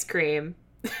her ice cream.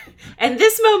 And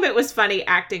this moment was funny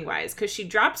acting-wise, because she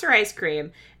drops her ice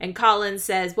cream, and Colin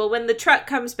says, well, when the truck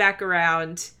comes back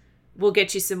around, we'll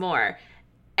get you some more.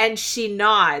 And she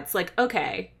nods, like,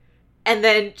 okay. And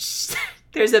then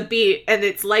there's a beat, and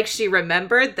it's like she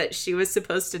remembered that she was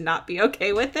supposed to not be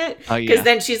okay with it. Because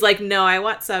then she's like, no, I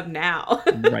want some now.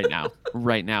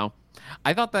 Right now.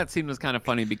 I thought that scene was kind of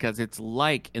funny because it's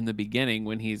like in the beginning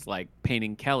when he's like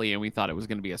painting Kelly, and we thought it was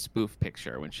going to be a spoof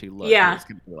picture when she looked. Yeah. It was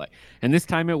gonna be like, and this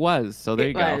time it was. So there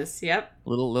you go. It was, yep.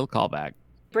 Little callback.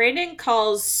 Brandon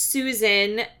calls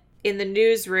Susan in the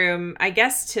newsroom, I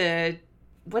guess to...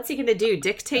 What's he going to do?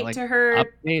 Dictate to her?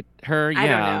 Update her? I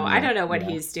don't know. I don't know what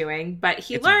he's doing. But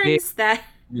he learns that...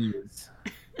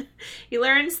 He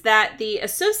learns that the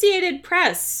Associated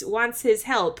Press wants his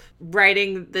help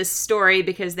writing this story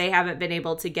because they haven't been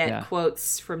able to get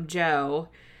quotes from Joe.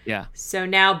 Yeah. So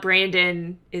now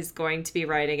Brandon is going to be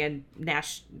writing a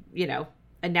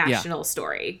national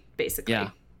story, basically.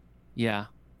 Yeah.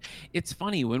 It's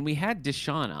funny, when we had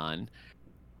Deshaun on,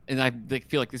 and I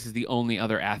feel like this is the only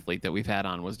other athlete that we've had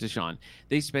on was Deshaun.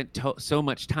 They spent so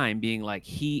much time being like,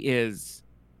 he is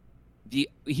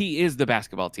the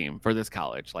basketball team for this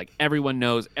college. Like, everyone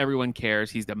knows, everyone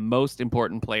cares. He's the most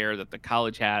important player that the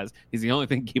college has. He's the only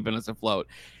thing keeping us afloat.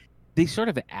 They sort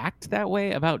of act that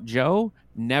way about Joe,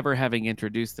 never having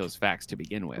introduced those facts to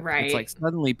begin with. Right. It's like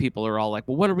suddenly people are all like,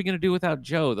 well, what are we going to do without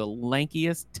Joe, the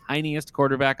lankiest, tiniest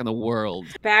quarterback in the world?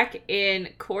 Back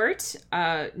in court,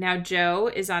 now Joe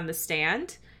is on the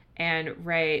stand, and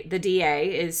Ray, the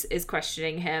DA, is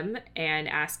questioning him and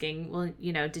asking, well,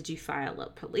 did you file a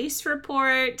police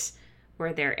report?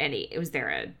 Was there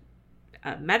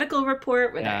a medical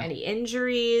report? Were there any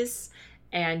injuries?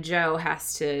 And Joe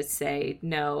has to say,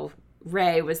 no,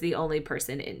 Ray was the only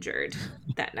person injured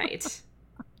that night.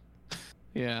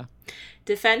 Yeah.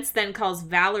 Defense then calls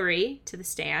Valerie to the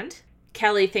stand.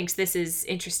 Kelly thinks this is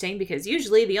interesting because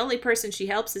usually the only person she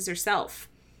helps is herself.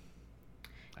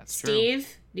 That's Steve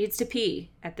true. Needs to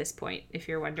pee at this point, if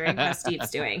you're wondering how Steve's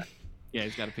doing. Yeah,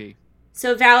 he's got to pee.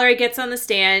 So Valerie gets on the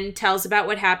stand, tells about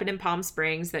what happened in Palm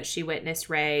Springs, that she witnessed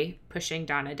Ray pushing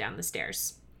Donna down the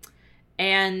stairs.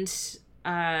 And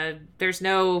there's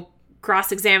no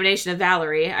cross-examination of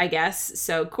Valerie, I guess.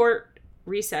 So court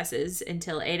recesses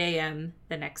until 8 a.m.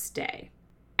 the next day.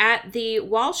 At the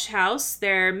Walsh house,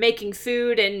 they're making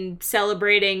food and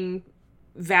celebrating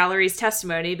Valerie's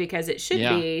testimony because it should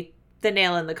be the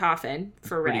nail in the coffin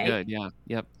for Ray. Pretty good, yeah.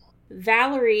 Yep.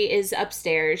 Valerie is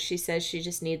upstairs. She says she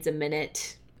just needs a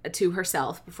minute to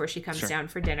herself before she comes down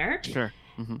for dinner. Sure.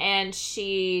 Mm-hmm. And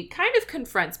she kind of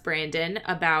confronts Brandon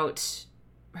about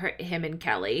him and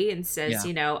Kelly and says,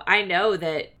 you know, I know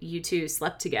that you two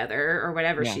slept together or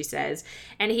whatever she says.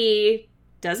 And he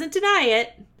doesn't deny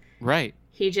it. Right.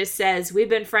 He just says, we've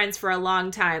been friends for a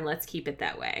long time. Let's keep it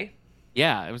that way.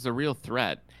 Yeah, it was a real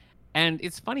threat. And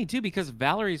it's funny, too, because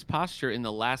Valerie's posture in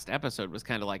the last episode was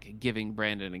kind of like giving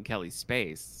Brandon and Kelly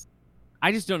space.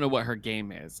 I just don't know what her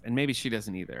game is. And maybe she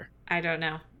doesn't either. I don't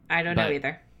know. I don't know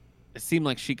either. It seemed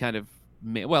like she kind of,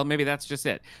 well, maybe that's just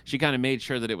it. She kind of made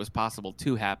sure that it was possible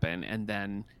to happen and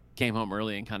then came home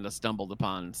early and kind of stumbled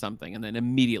upon something and then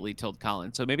immediately told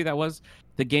Colin. So maybe that was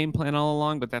the game plan all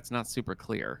along, but that's not super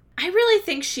clear. I really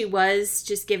think she was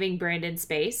just giving Brandon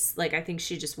space. Like, I think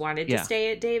she just wanted to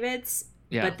stay at David's.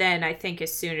 Yeah. But then I think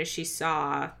as soon as she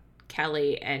saw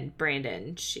Kelly and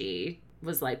Brandon, she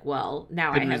was like, well,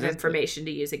 now I have information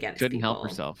to use against Couldn't people. Help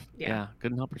herself. Yeah,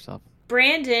 couldn't help herself.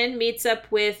 Brandon meets up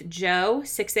with Joe,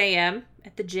 6 a.m.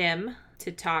 at the gym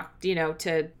to talk, you know,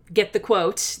 to get the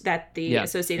quote that the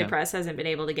Associated Press hasn't been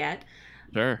able to get.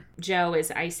 Sure. Joe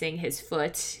is icing his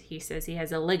foot. He says he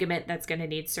has a ligament that's going to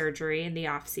need surgery in the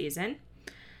off season.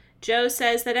 Joe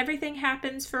says that everything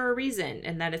happens for a reason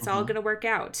and that it's all going to work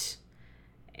out.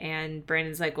 And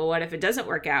Brandon's like, well, what if it doesn't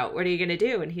work out? What are you going to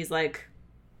do? And he's like,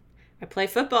 I play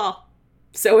football,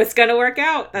 so it's going to work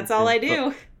out. That's all I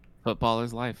do. Football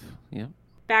is life. Yeah.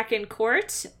 Back in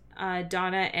court,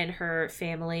 Donna and her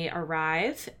family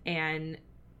arrive, and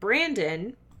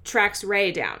Brandon tracks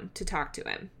Ray down to talk to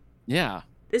him. Yeah.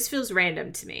 This feels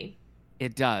random to me.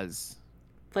 It does.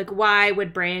 Like, why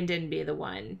would Brandon be the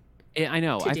one? I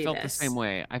know. I felt the same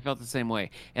way.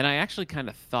 And I actually kind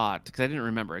of thought, because I didn't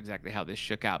remember exactly how this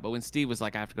shook out, but when Steve was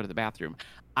like, I have to go to the bathroom,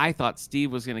 I thought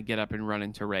Steve was going to get up and run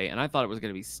into Ray. And I thought it was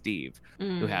going to be Steve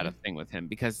who had a thing with him,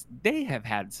 because they have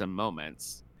had some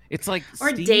moments. It's like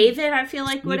or Steve, David, I feel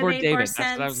like would have made more sense.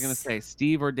 That's what I was going to say.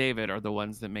 Steve or David are the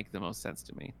ones that make the most sense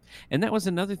to me. And that was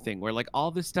another thing where, like,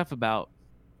 all this stuff about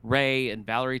Ray and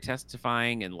Valerie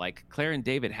testifying, and like Claire and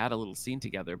David had a little scene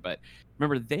together, but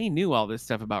remember, they knew all this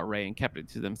stuff about Ray and kept it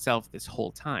to themselves this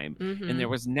whole time. And there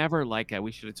was never like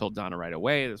we should have told Donna right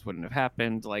away, this wouldn't have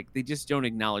happened. Like, they just don't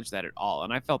acknowledge that at all,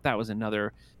 and I felt that was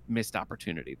another missed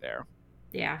opportunity there.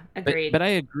 Yeah, agreed. But I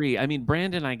agree. I mean,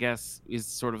 Brandon, I guess, is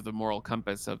sort of the moral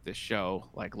compass of this show,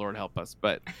 like, Lord help us,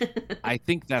 but I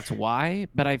think that's why.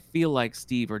 But I feel like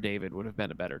Steve or David would have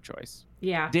been a better choice.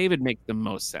 Yeah. David makes the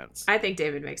most sense. I think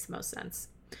David makes the most sense.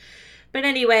 But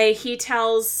anyway, he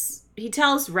tells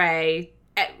Ray,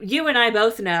 you and I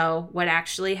both know what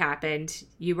actually happened.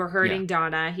 You were hurting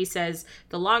Donna. He says,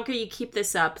 the longer you keep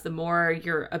this up, the more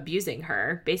you're abusing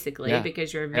her, basically,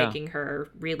 because you're making her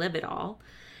relive it all.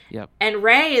 Yep. And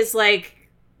Ray is like,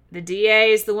 the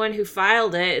DA is the one who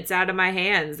filed it. It's out of my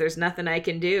hands. There's nothing I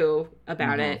can do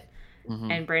about it.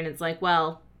 And Brandon's like,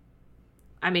 well,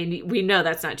 I mean, we know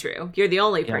that's not true. You're the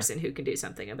only person who can do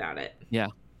something about it. Yeah.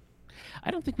 I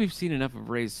don't think we've seen enough of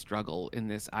Ray's struggle in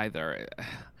this either.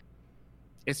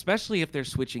 Especially if they're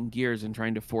switching gears and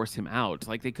trying to force him out.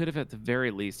 Like, they could have at the very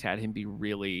least had him be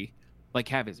really, like,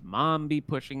 have his mom be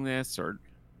pushing this or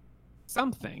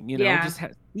something, you know, just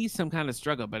be some kind of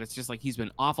struggle. But it's just like, he's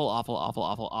been awful.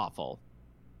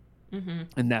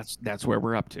 And that's where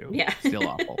we're up to. Yeah. Still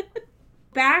awful.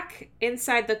 Back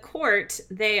inside the court,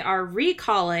 they are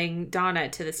recalling Donna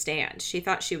to the stand. She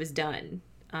thought she was done.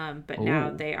 But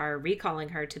now they are recalling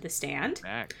her to the stand.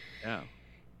 Back. Yeah.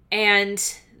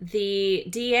 And the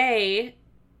DA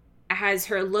has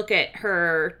her look at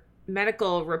her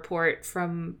medical report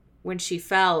from when she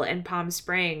fell in Palm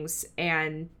Springs,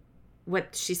 and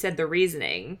what she said the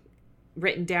reasoning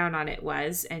written down on it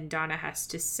was, and Donna has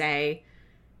to say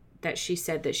that she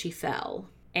said that she fell.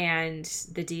 And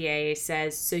the DA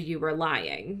says, so you were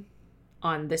lying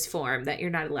on this form that you're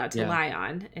not allowed to lie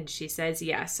on. And she says,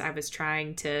 yes, I was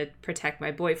trying to protect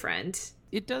my boyfriend.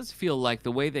 It does feel like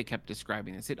the way they kept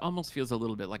describing this, it almost feels a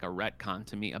little bit like a retcon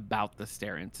to me about the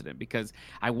stair incident, because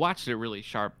I watched it really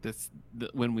sharp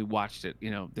when we watched it,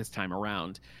 you know, this time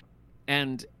around.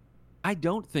 And I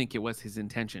don't think it was his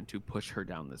intention to push her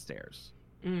down the stairs.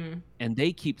 And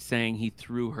they keep saying he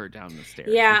threw her down the stairs.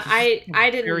 Yeah, I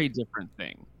didn't. Very different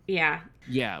thing. Yeah.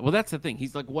 Yeah, well, that's the thing.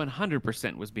 He's like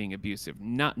 100% was being abusive.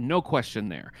 No question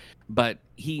there. But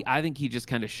I think he just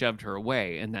kind of shoved her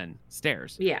away and then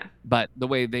stares. Yeah. But the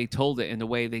way they told it and the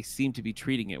way they seemed to be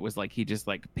treating it was like he just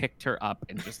like picked her up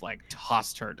and just like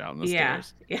tossed her down the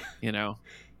stairs. Yeah. You know?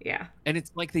 Yeah. And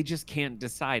it's like they just can't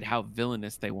decide how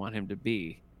villainous they want him to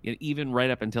be. Even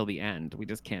right up until the end, we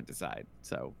just can't decide.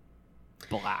 So,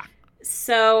 blah.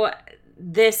 So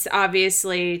this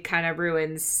obviously kind of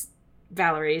ruins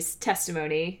Valerie's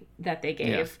testimony that they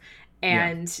gave. Yeah.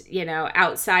 And, you know,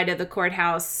 outside of the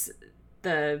courthouse,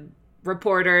 the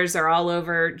reporters are all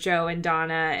over Joe and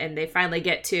Donna, and they finally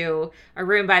get to a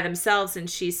room by themselves. And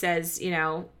she says, you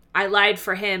know, I lied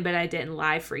for him, but I didn't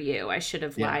lie for you. I should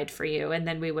have lied for you. And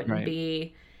then we wouldn't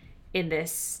be in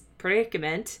this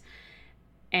predicament.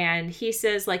 And he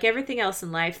says, like everything else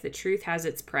in life, the truth has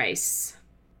its price.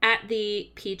 At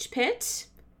the Peach Pit,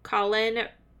 Colin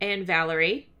and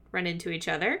Valerie run into each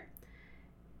other.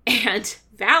 And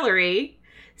Valerie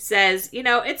says, you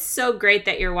know, it's so great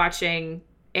that you're watching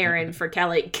Aaron for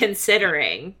Kelly,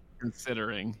 considering.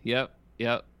 Yep.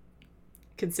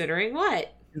 Considering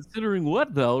what? Considering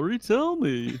what, Valerie? Tell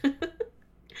me.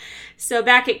 So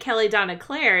back at Kelly Donna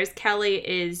Claire's, Kelly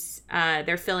is,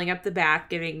 they're filling up the bath,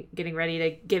 getting ready to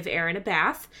give Aaron a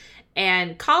bath.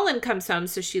 And Colin comes home,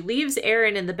 so she leaves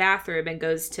Aaron in the bathroom and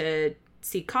goes to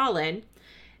see Colin.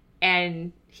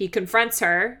 And he confronts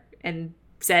her and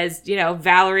says, you know,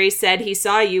 Valerie said he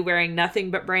saw you wearing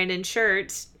nothing but Brandon's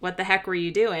shirt. What the heck were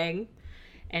you doing?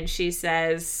 And she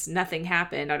says, nothing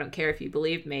happened. I don't care if you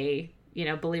believe me. You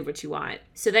know, believe what you want.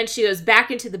 So then she goes back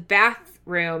into the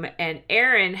bathroom, and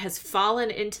Aaron has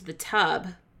fallen into the tub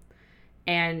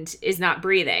and is not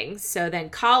breathing. So then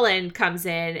Colin comes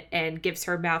in and gives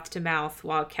her mouth to mouth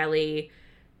while Kelly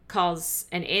calls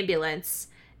an ambulance,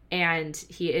 and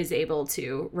he is able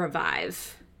to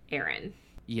revive Aaron.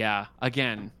 Yeah,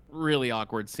 again, really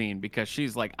awkward scene because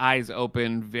she's like eyes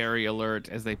open, very alert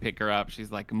as they pick her up.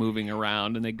 She's like moving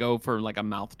around, and they go for like a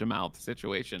mouth to mouth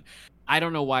situation. I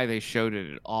don't know why they showed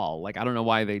it at all. Like, I don't know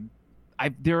why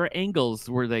there are angles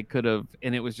where they could have,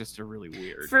 and it was just a really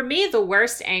weird. For me, the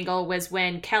worst angle was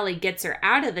when Kelly gets her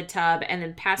out of the tub and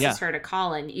then passes her to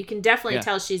Colin. You can definitely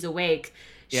tell she's awake.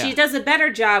 Yeah. She does a better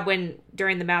job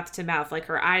during the mouth to mouth, like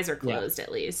her eyes are closed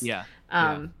at least. Yeah.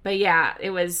 But yeah, it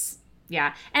was,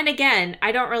 And again,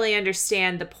 I don't really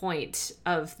understand the point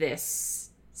of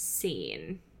this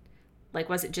scene. Like,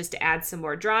 was it just to add some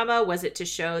more drama? Was it to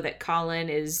show that Colin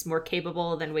is more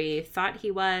capable than we thought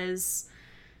he was?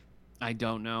 I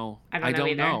don't know. I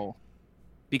don't know.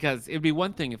 Because it'd be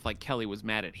one thing if like Kelly was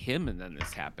mad at him and then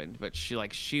this happened, but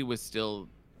she was still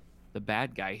the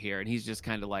bad guy here, and he's just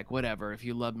kind of like, whatever, if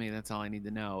you love me, that's all I need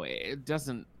to know. It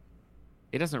doesn't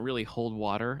really hold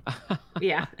water.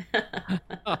 Yeah.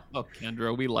 Oh,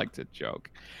 Kendra, we like to joke.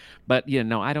 But yeah,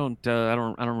 no, I don't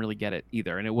really get it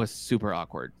either, and it was super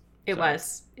awkward. It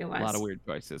was. A lot of weird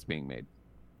choices being made.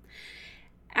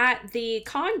 At the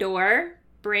Condor,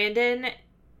 Brandon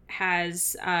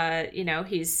has,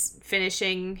 he's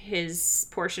finishing his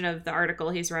portion of the article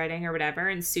he's writing or whatever,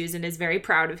 and Susan is very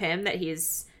proud of him that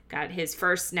he's got his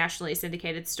first nationally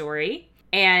syndicated story.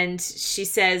 And she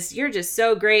says, you're just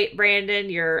so great, Brandon.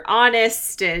 You're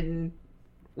honest and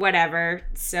whatever.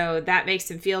 So that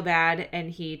makes him feel bad, and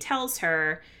he tells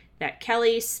her that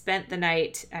Kelly spent the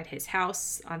night at his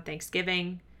house on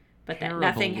Thanksgiving, but that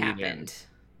nothing happened.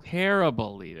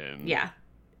 Terrible lead-in. Yeah.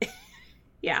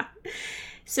 Yeah.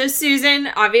 So Susan,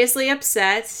 obviously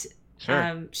upset.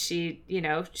 Sure. She's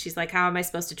like, how am I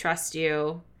supposed to trust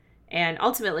you? And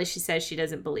ultimately she says she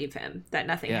doesn't believe him, that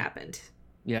nothing happened.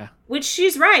 Yeah. Which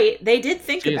she's right. They did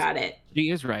think about it. She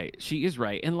is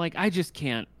right. And like, I just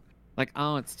can't, like,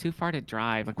 oh, it's too far to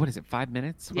drive. Like, what is it, 5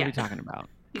 minutes? What are we talking about?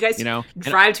 You guys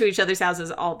drive to each other's houses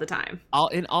all the time.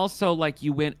 And also, like,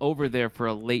 you went over there for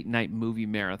a late night movie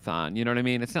marathon. You know what I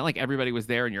mean? It's not like everybody was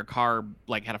there and your car,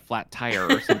 like, had a flat tire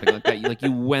or something like that.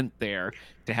 You went there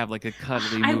to have, like, a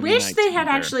cuddly movie I wish night they had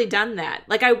together. actually done that.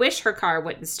 Like, I wish her car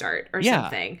wouldn't start or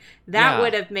something. That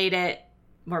would have made it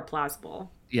more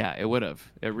plausible. Yeah, it would have.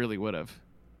 It really would have.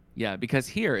 Yeah, because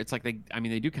here, it's like they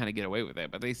do kind of get away with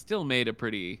it, but they still made a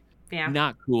pretty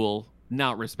not cool,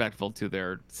 not respectful to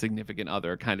their significant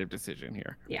other kind of decision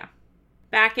here. Yeah.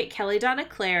 Back at Kelly Donna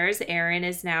Claire's, Aaron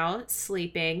is now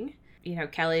sleeping. You know,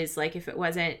 Kelly's like, if it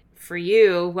wasn't for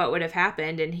you, what would have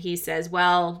happened? And he says,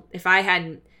 well, if I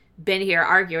hadn't been here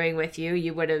arguing with you,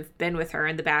 you would have been with her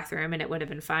in the bathroom and it would have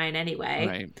been fine anyway.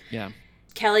 Right, yeah.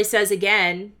 Kelly says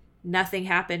again, nothing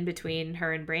happened between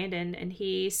her and Brandon. And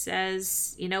he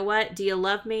says, you know what? Do you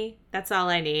love me? That's all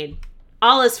I need.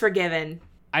 All is forgiven.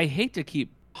 I hate to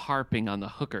keep harping on the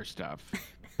hooker stuff,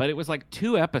 But it was like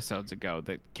 2 episodes ago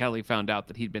that Kelly found out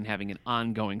that he'd been having an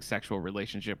ongoing sexual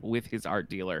relationship with his art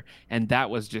dealer. And that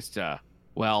was just,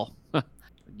 well,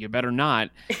 you better not.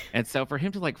 And so for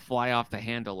him to like fly off the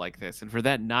handle like this, and for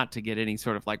that not to get any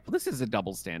sort of like, well, this is a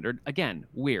double standard. Again,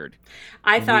 weird.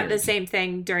 I thought the same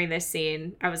thing during this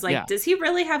scene. I was like, does he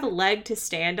really have a leg to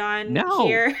stand on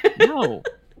here? No.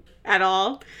 At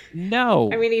all?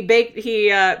 No. I mean, he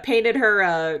painted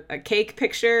her a cake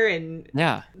picture, and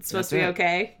it's supposed to be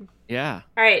okay. Yeah.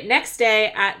 All right. Next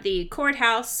day at the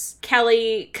courthouse,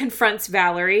 Kelly confronts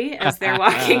Valerie as they're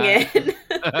walking in,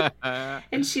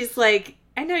 and she's like,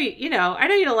 "I know you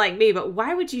don't like me, but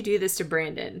why would you do this to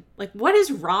Brandon? Like, what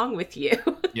is wrong with you?"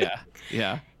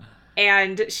 Yeah.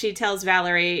 And she tells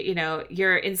Valerie,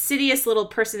 your insidious little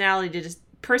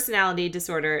personality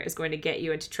disorder is going to get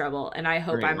you into trouble, and I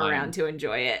hope I'm around to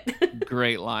enjoy it.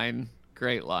 Great line.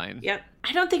 Yep.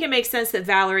 I don't think it makes sense that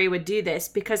Valerie would do this,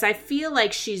 because I feel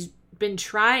like she's been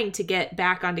trying to get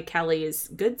back onto Kelly's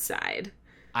good side.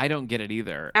 I don't get it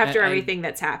either. After everything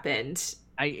that's happened.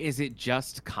 Is it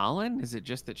just Colin? Is it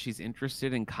just that she's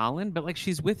interested in Colin? But like,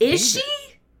 she's with Is David.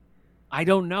 she? I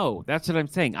don't know. That's what I'm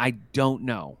saying. I don't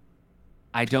know.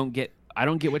 I don't get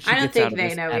what she gets out of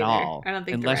this at all. I don't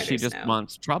think unless she just know.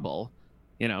 wants trouble,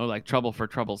 like trouble for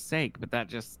trouble's sake. But that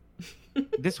just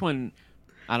this one,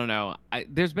 I don't know.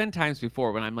 There's been times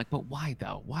before when I'm like, but why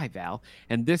though? Why, Val?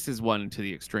 And this is one to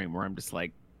the extreme where I'm just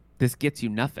like, this gets you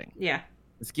nothing. Yeah.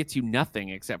 This gets you nothing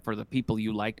except for the people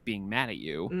you like being mad at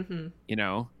you.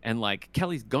 Mm-hmm. And like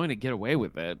Kelly's going to get away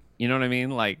with it. You know what I mean?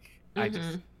 Like I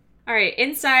just. All right,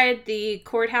 inside the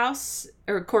courthouse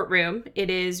or courtroom,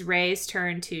 it is Ray's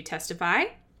turn to testify.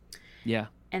 Yeah.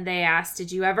 And they ask,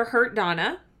 "Did you ever hurt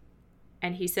Donna?"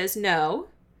 And he says no.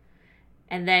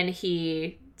 And then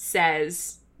he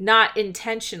says, "Not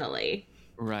intentionally."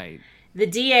 Right. The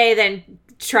DA then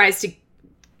tries to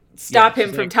stop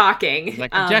him from talking. Like,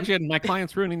 objection, my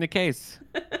client's ruining the case.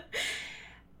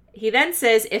 He then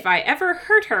says, "If I ever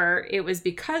hurt her, it was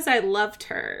because I loved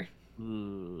her."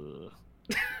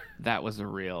 That was a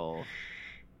real.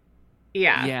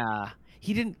 Yeah. Yeah.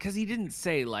 He didn't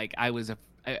say like I was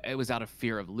out of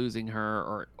fear of losing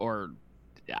her or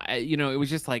it was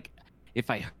just like if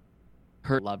I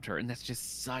loved her, and that's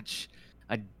just such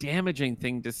a damaging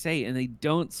thing to say, and they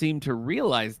don't seem to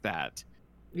realize that.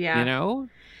 Yeah.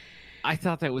 I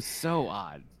thought that was so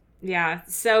odd. Yeah.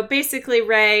 So basically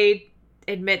Ray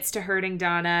admits to hurting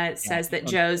Donna, says that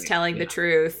Joe's telling the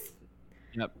truth.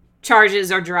 Yep.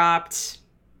 Charges are dropped.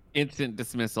 Instant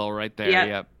dismissal right there.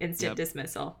 Yep. Instant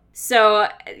dismissal. So,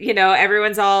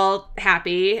 everyone's all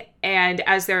happy. And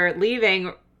as they're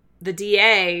leaving, the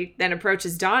DA then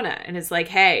approaches Donna and is like,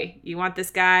 "Hey, you want this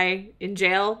guy in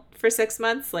jail for 6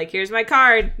 months? Like, here's my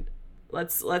card.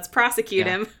 Let's prosecute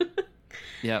him."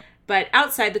 Yep. But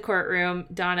outside the courtroom,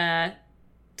 Donna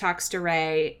talks to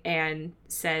Ray and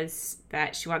says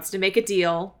that she wants to make a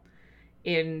deal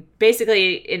in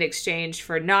exchange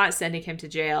for not sending him to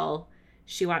jail.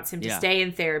 She wants him to stay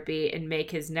in therapy and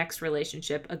make his next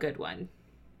relationship a good one.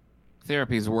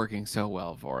 Therapy is working so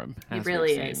well for him. It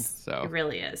really is. So it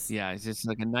really is. Yeah, it's just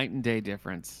like a night and day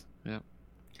difference. Yep.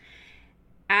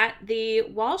 At the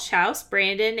Walsh house,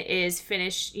 Brandon is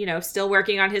still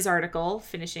working on his article,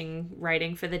 finishing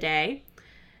writing for the day.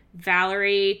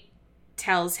 Valerie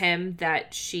tells him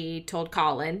that she told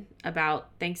Colin about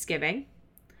Thanksgiving.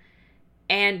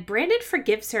 And Brandon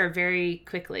forgives her very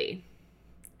quickly.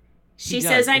 She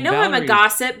says, "I know I'm a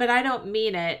gossip, but I don't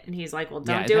mean it." And he's like, "Well,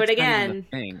 don't do it again."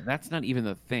 That's not even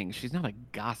the thing. She's not a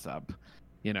gossip.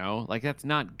 Like that's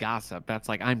not gossip. That's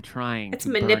like, I'm trying. It's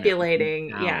manipulating.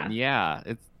 Yeah.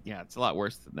 It's a lot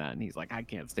worse than that. And he's like, "I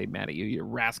can't stay mad at you, you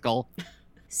rascal."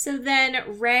 So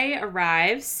then Ray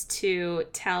arrives to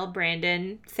tell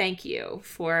Brandon thank you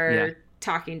for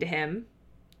talking him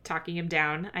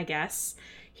down, I guess.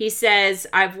 He says,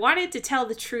 "I've wanted to tell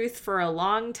the truth for a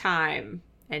long time,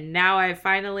 and now I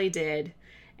finally did."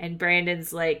 And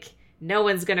Brandon's like, "No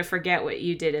one's going to forget what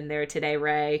you did in there today,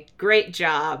 Ray. Great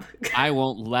job." I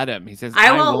won't let him. He says,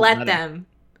 I won't let them.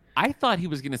 I thought he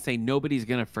was going to say nobody's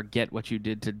going to forget what you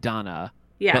did to Donna.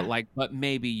 Yeah. But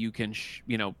maybe you can,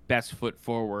 best foot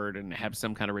forward and have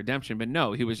some kind of redemption. But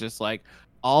no, he was just like,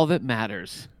 all that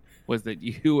matters was that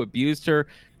you abused her,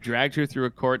 dragged her through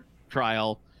a court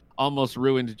trial, almost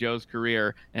ruined Joe's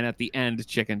career, and at the end,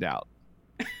 chickened out.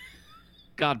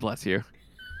 God bless you.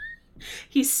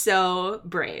 He's so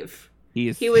brave.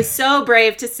 He was so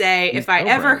brave to say, "If I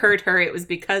ever hurt her, it was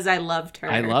because I loved her."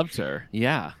 I loved her.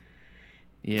 Yeah.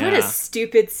 What a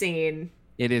stupid scene.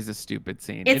 It is a stupid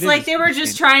scene. It's like they were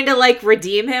just trying to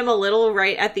redeem him a little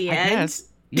right at the end.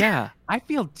 Yeah, I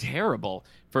feel terrible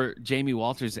for Jamie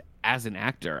Walters as an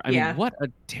actor. I Yeah. mean, what a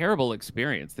terrible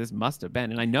experience this must have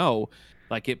been. And I know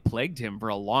like it plagued him for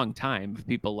a long time.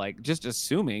 People like just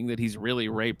assuming that he's really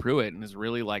Ray Pruitt and is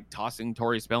really like tossing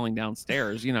Tori Spelling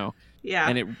downstairs, Yeah.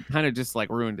 and it kind of just like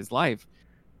ruined his life.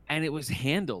 And it was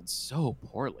handled so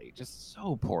poorly, just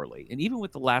so poorly. And even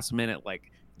with the last minute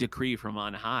like decree from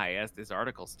on high, as this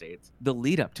article states, the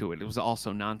lead up to it was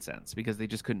also nonsense because they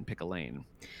just couldn't pick a lane.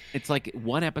 It's like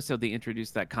one episode they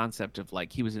introduced that concept of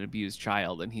like he was an abused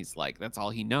child and he's like that's all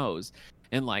he knows,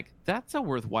 and like that's a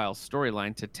worthwhile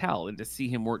storyline to tell, and to see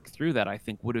him work through that I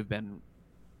think would have been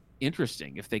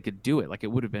interesting if they could do it. Like it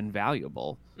would have been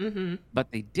valuable.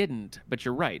 But they didn't. But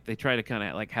you're right, they try to kind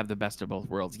of like have the best of both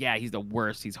worlds. Yeah, he's the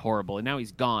worst, he's horrible, and now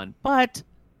he's gone, but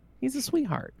he's a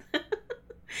sweetheart.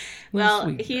 Well,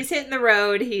 he's hitting the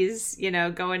road. He's,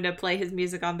 going to play his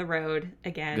music on the road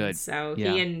again. Good. So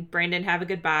Yeah. he and Brandon have a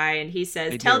goodbye, and he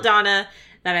says, They tell do. Donna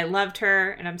that I loved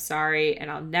her and I'm sorry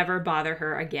and I'll never bother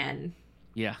her again.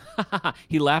 Yeah.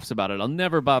 He laughs about it. I'll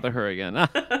never bother her again.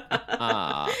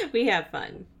 We have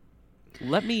fun.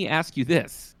 Let me ask you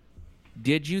this.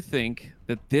 Did you think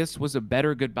that this was a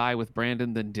better goodbye with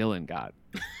Brandon than Dylan got?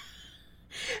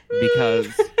 Because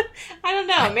I don't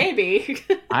know, maybe.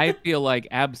 I feel like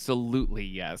absolutely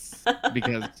yes.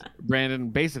 Because Brandon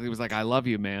basically was like, I love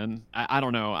you, man. I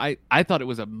don't know. I thought it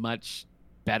was a much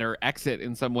better exit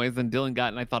in some ways than Dylan got,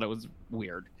 and I thought it was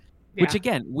weird. Yeah. Which,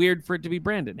 again, weird for it to be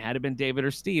Brandon. Had it been David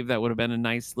or Steve, that would have been a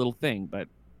nice little thing. But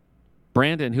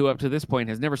Brandon, who up to this point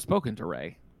has never spoken to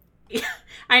Ray.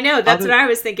 I know, that's what I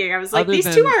was thinking. I was like,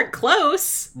 these two aren't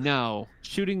close. No.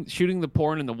 Shooting the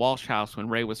porn in the Walsh house when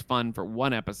Ray was fun for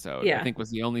one episode, Yeah. I think was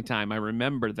the only time I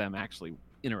remember them actually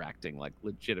interacting, like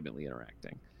legitimately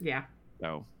interacting. Yeah.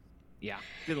 So, yeah,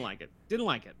 didn't like it.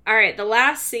 All right, the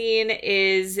last scene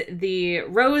is the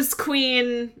Rose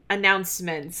Queen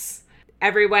announcements.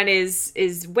 Everyone is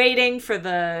waiting for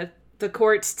the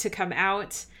court to come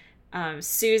out.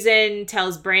 Susan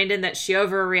tells Brandon that she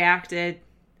overreacted.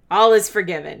 All is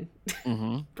forgiven.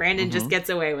 Brandon just gets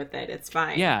away with it. It's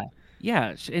fine. Yeah.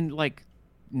 And like,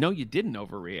 no, you didn't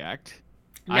overreact.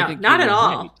 No, I think not you at were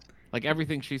all. right. Like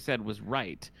everything she said was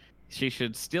right. She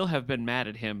should still have been mad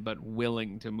at him, but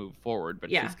willing to move forward. But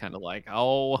Yeah. she's kind of like,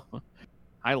 oh,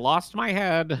 I lost my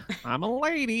head. I'm a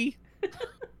lady.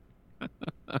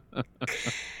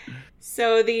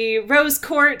 So the Rose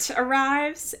Court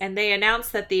arrives, and they announce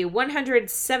that the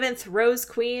 107th Rose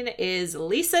Queen is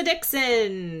Lisa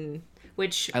Dixon,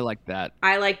 which I like that.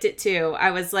 I liked it too.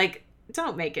 I was like,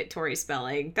 don't make it Tori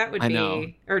Spelling. That would I be, know.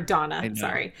 or Donna, I know.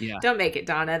 sorry. Yeah. Don't make it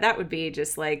Donna. That would be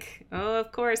just like, oh,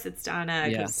 of course it's Donna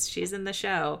Yeah. because she's in the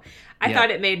show. I Yeah.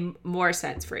 thought it made more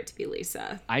sense for it to be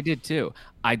Lisa. I did too.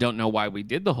 I don't know why we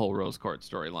did the whole Rose Court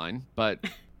storyline, but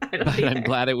I don't I'm either.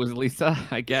 glad it was Lisa,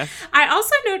 I guess. I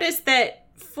also noticed that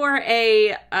for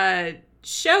a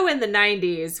show in the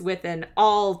 90s with an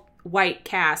all white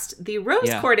cast, the Rose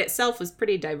Yeah. Court itself was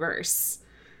pretty diverse.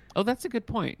 Oh, that's a good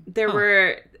point. There Huh.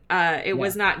 were, it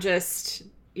was not just,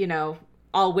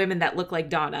 all women that look like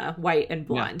Donna, white and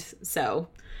blonde. So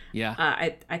Yeah.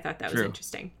 I thought that was True.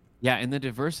 interesting. Yeah, and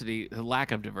the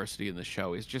lack of diversity in the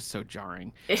show is just so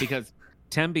jarring because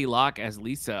Tembi Locke as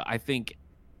Lisa, I think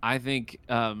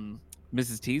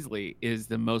Mrs. Teasley is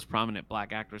the most prominent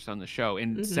black actress on the show.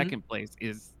 In second place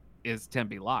is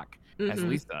Tembi Locke as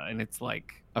Lisa, and it's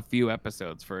like a few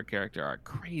episodes for a character arc.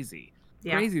 Crazy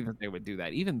that they would do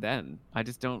that. Even then, I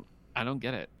don't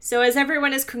get it. So as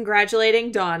everyone is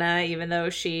congratulating Donna, even though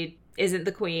she isn't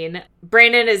the queen,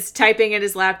 Brandon is typing in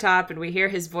his laptop and we hear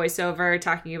his voiceover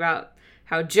talking about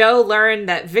how Joe learned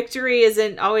that victory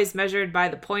isn't always measured by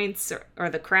the points or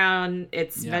the crown.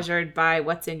 It's measured by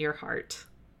what's in your heart.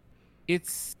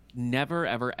 It's never,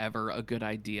 ever, ever a good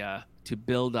idea to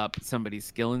build up somebody's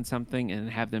skill in something and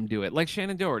have them do it. Like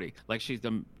Shannon Doherty. Like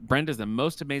Brenda's the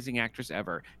most amazing actress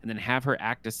ever, and then have her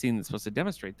act a scene that's supposed to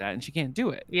demonstrate that, and she can't do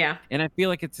it. Yeah. And I feel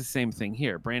like it's the same thing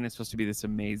here. Brandon's supposed to be this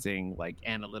amazing, like,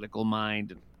 analytical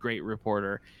mind and great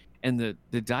reporter. And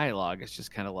the dialogue is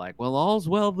just kind of like, well, all's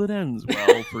well that ends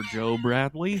well for Joe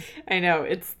Bradley. I know.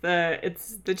 It's the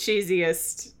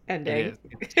cheesiest ending. It is.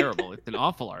 It's terrible. It's an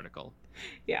awful article.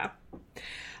 Yeah.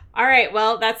 All right.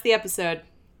 Well, that's the episode.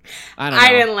 I don't know.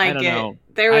 Didn't like I don't it. know.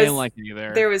 There I was didn't like it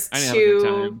either. there was I didn't have a good too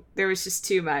time. there was just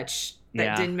too much that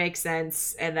Yeah. didn't make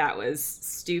sense, and that was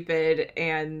stupid,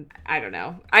 and I don't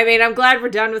know. I mean, I'm glad we're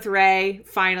done with Ray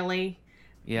finally,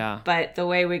 Yeah. but the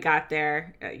way we got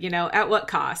there, at what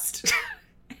cost?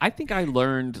 I think I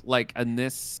learned, like, on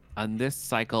this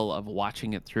cycle of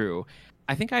watching it through,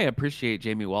 I think I appreciate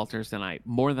Jamie Walters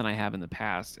more than I have in the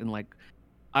past. And like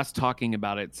us talking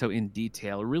about it so in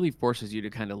detail really forces you to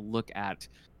kind of look at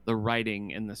the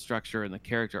writing and the structure and the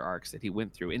character arcs that he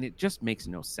went through, and it just makes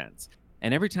no sense.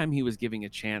 And every time he was giving a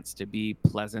chance to be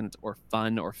pleasant or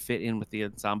fun or fit in with the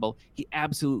ensemble, he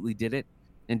absolutely did it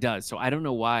and does. So I don't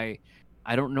know why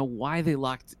they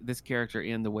locked this character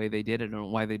in the way they did. I don't know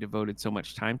why they devoted so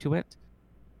much time to it.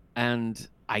 And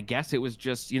I guess it was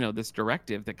just, this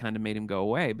directive that kind of made him go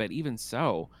away. But even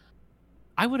so,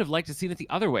 I would have liked to seen it the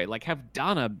other way. Like have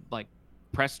Donna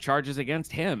press charges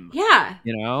against him. Yeah.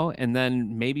 And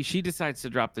then maybe she decides to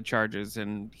drop the charges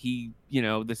and he,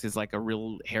 this is like a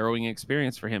real harrowing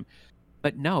experience for him.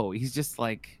 But no, he's just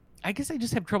like, I guess I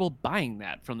just have trouble buying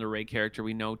that from the Ray character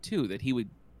we know too, that he would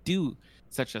do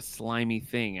such a slimy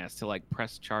thing as to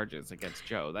press charges against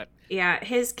Joe.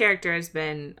 His character has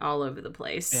been all over the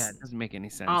place. Yeah, it doesn't make any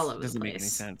sense. All over the place. Doesn't make any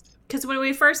sense. Because when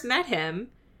we first met him,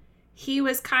 he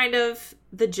was kind of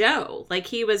the Joe. Like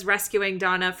he was rescuing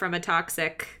Donna from a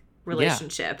toxic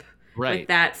relationship with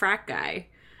that frat guy.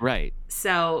 Right.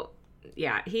 So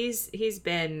he's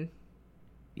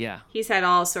had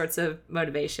all sorts of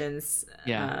motivations.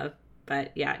 Yeah.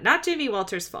 But not Jamie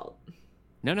Walters' fault.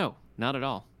 No, not at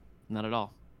all. Not at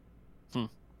all.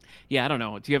 Yeah, I don't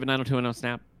know. Do you have a 90210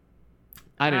 snap?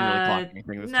 I didn't really clock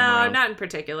anything this time around. No, not in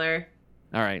particular.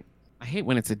 All right. I hate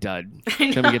when it's a dud.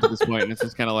 Then we get to this point and it's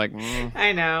just kind of like...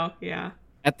 I know, yeah.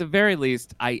 At the very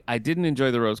least, I didn't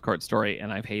enjoy the Rose Court story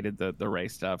and I've hated the Ray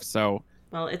stuff. So,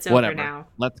 well, it's over now.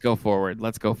 Let's go forward.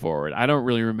 I don't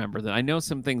really remember that. I know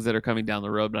some things that are coming down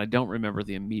the road, but I don't remember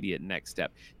the immediate next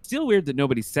step. Still weird that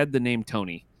nobody said the name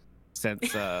Tony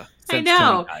since I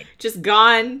know. Tony died. Just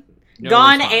gone.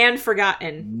 Gone and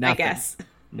forgotten, Nothing. I guess.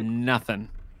 Nothing.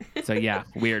 So yeah,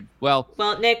 weird. Well,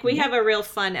 Nick, we have a real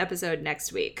fun episode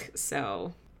next week.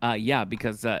 So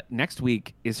because next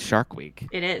week is Shark Week.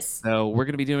 It is. So we're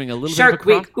going to be doing a little Shark bit of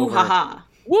a Week. Ooh ha ha.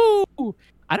 Woo!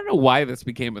 I don't know why this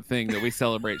became a thing that we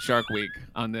celebrate Shark Week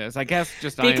on this. I guess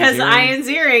just because Ian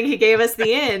Ziering, he gave us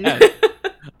the in.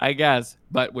 I guess.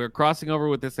 But we're crossing over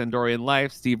with this Andorian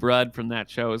Life. Steve Rudd from that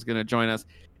show is going to join us.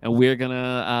 And we're going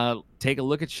to take a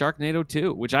look at Sharknado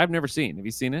 2, which I've never seen. Have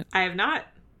you seen it? I have not.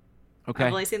 Okay.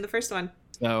 I've only seen the first one.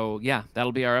 So, yeah,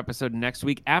 that'll be our episode next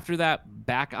week. After that,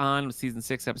 back on Season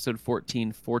 6, Episode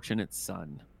 14, Fortunate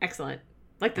Son. Excellent.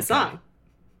 Like the song.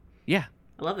 Yeah.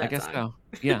 I love that song. I guess so.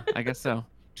 Yeah, I guess so.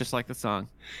 Just like the song.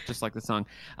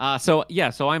 So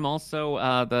I'm also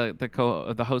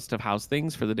the host of House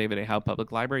Things for the David A. Howe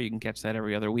Public Library. You can catch that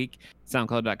every other week.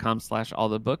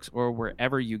 SoundCloud.com/allthebooks or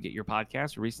wherever you get your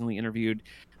podcasts. Recently interviewed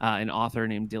an author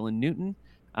named Dylan Newton.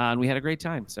 And we had a great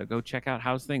time. So go check out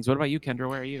House Things. What about you, Kendra?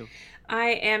 Where are you?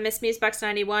 I am Miss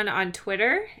Musebox91 on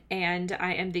Twitter, and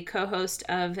I am the co-host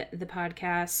of the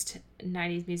podcast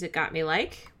 90s Music Got Me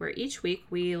Like, where each week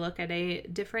we look at a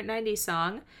different 90s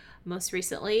song. Most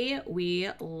recently, we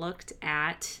looked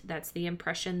at That's the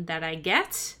Impression That I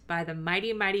Get by the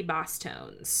Mighty Mighty Boss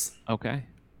Tones. Okay.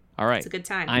 All right. It's a good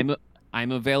time.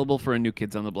 I'm available for a New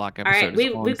Kids on the Block episode. All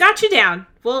right, we've got you down.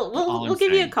 We'll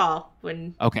give you a call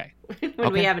when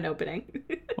we have an opening.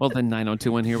 Well, then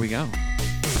 9021, here we go.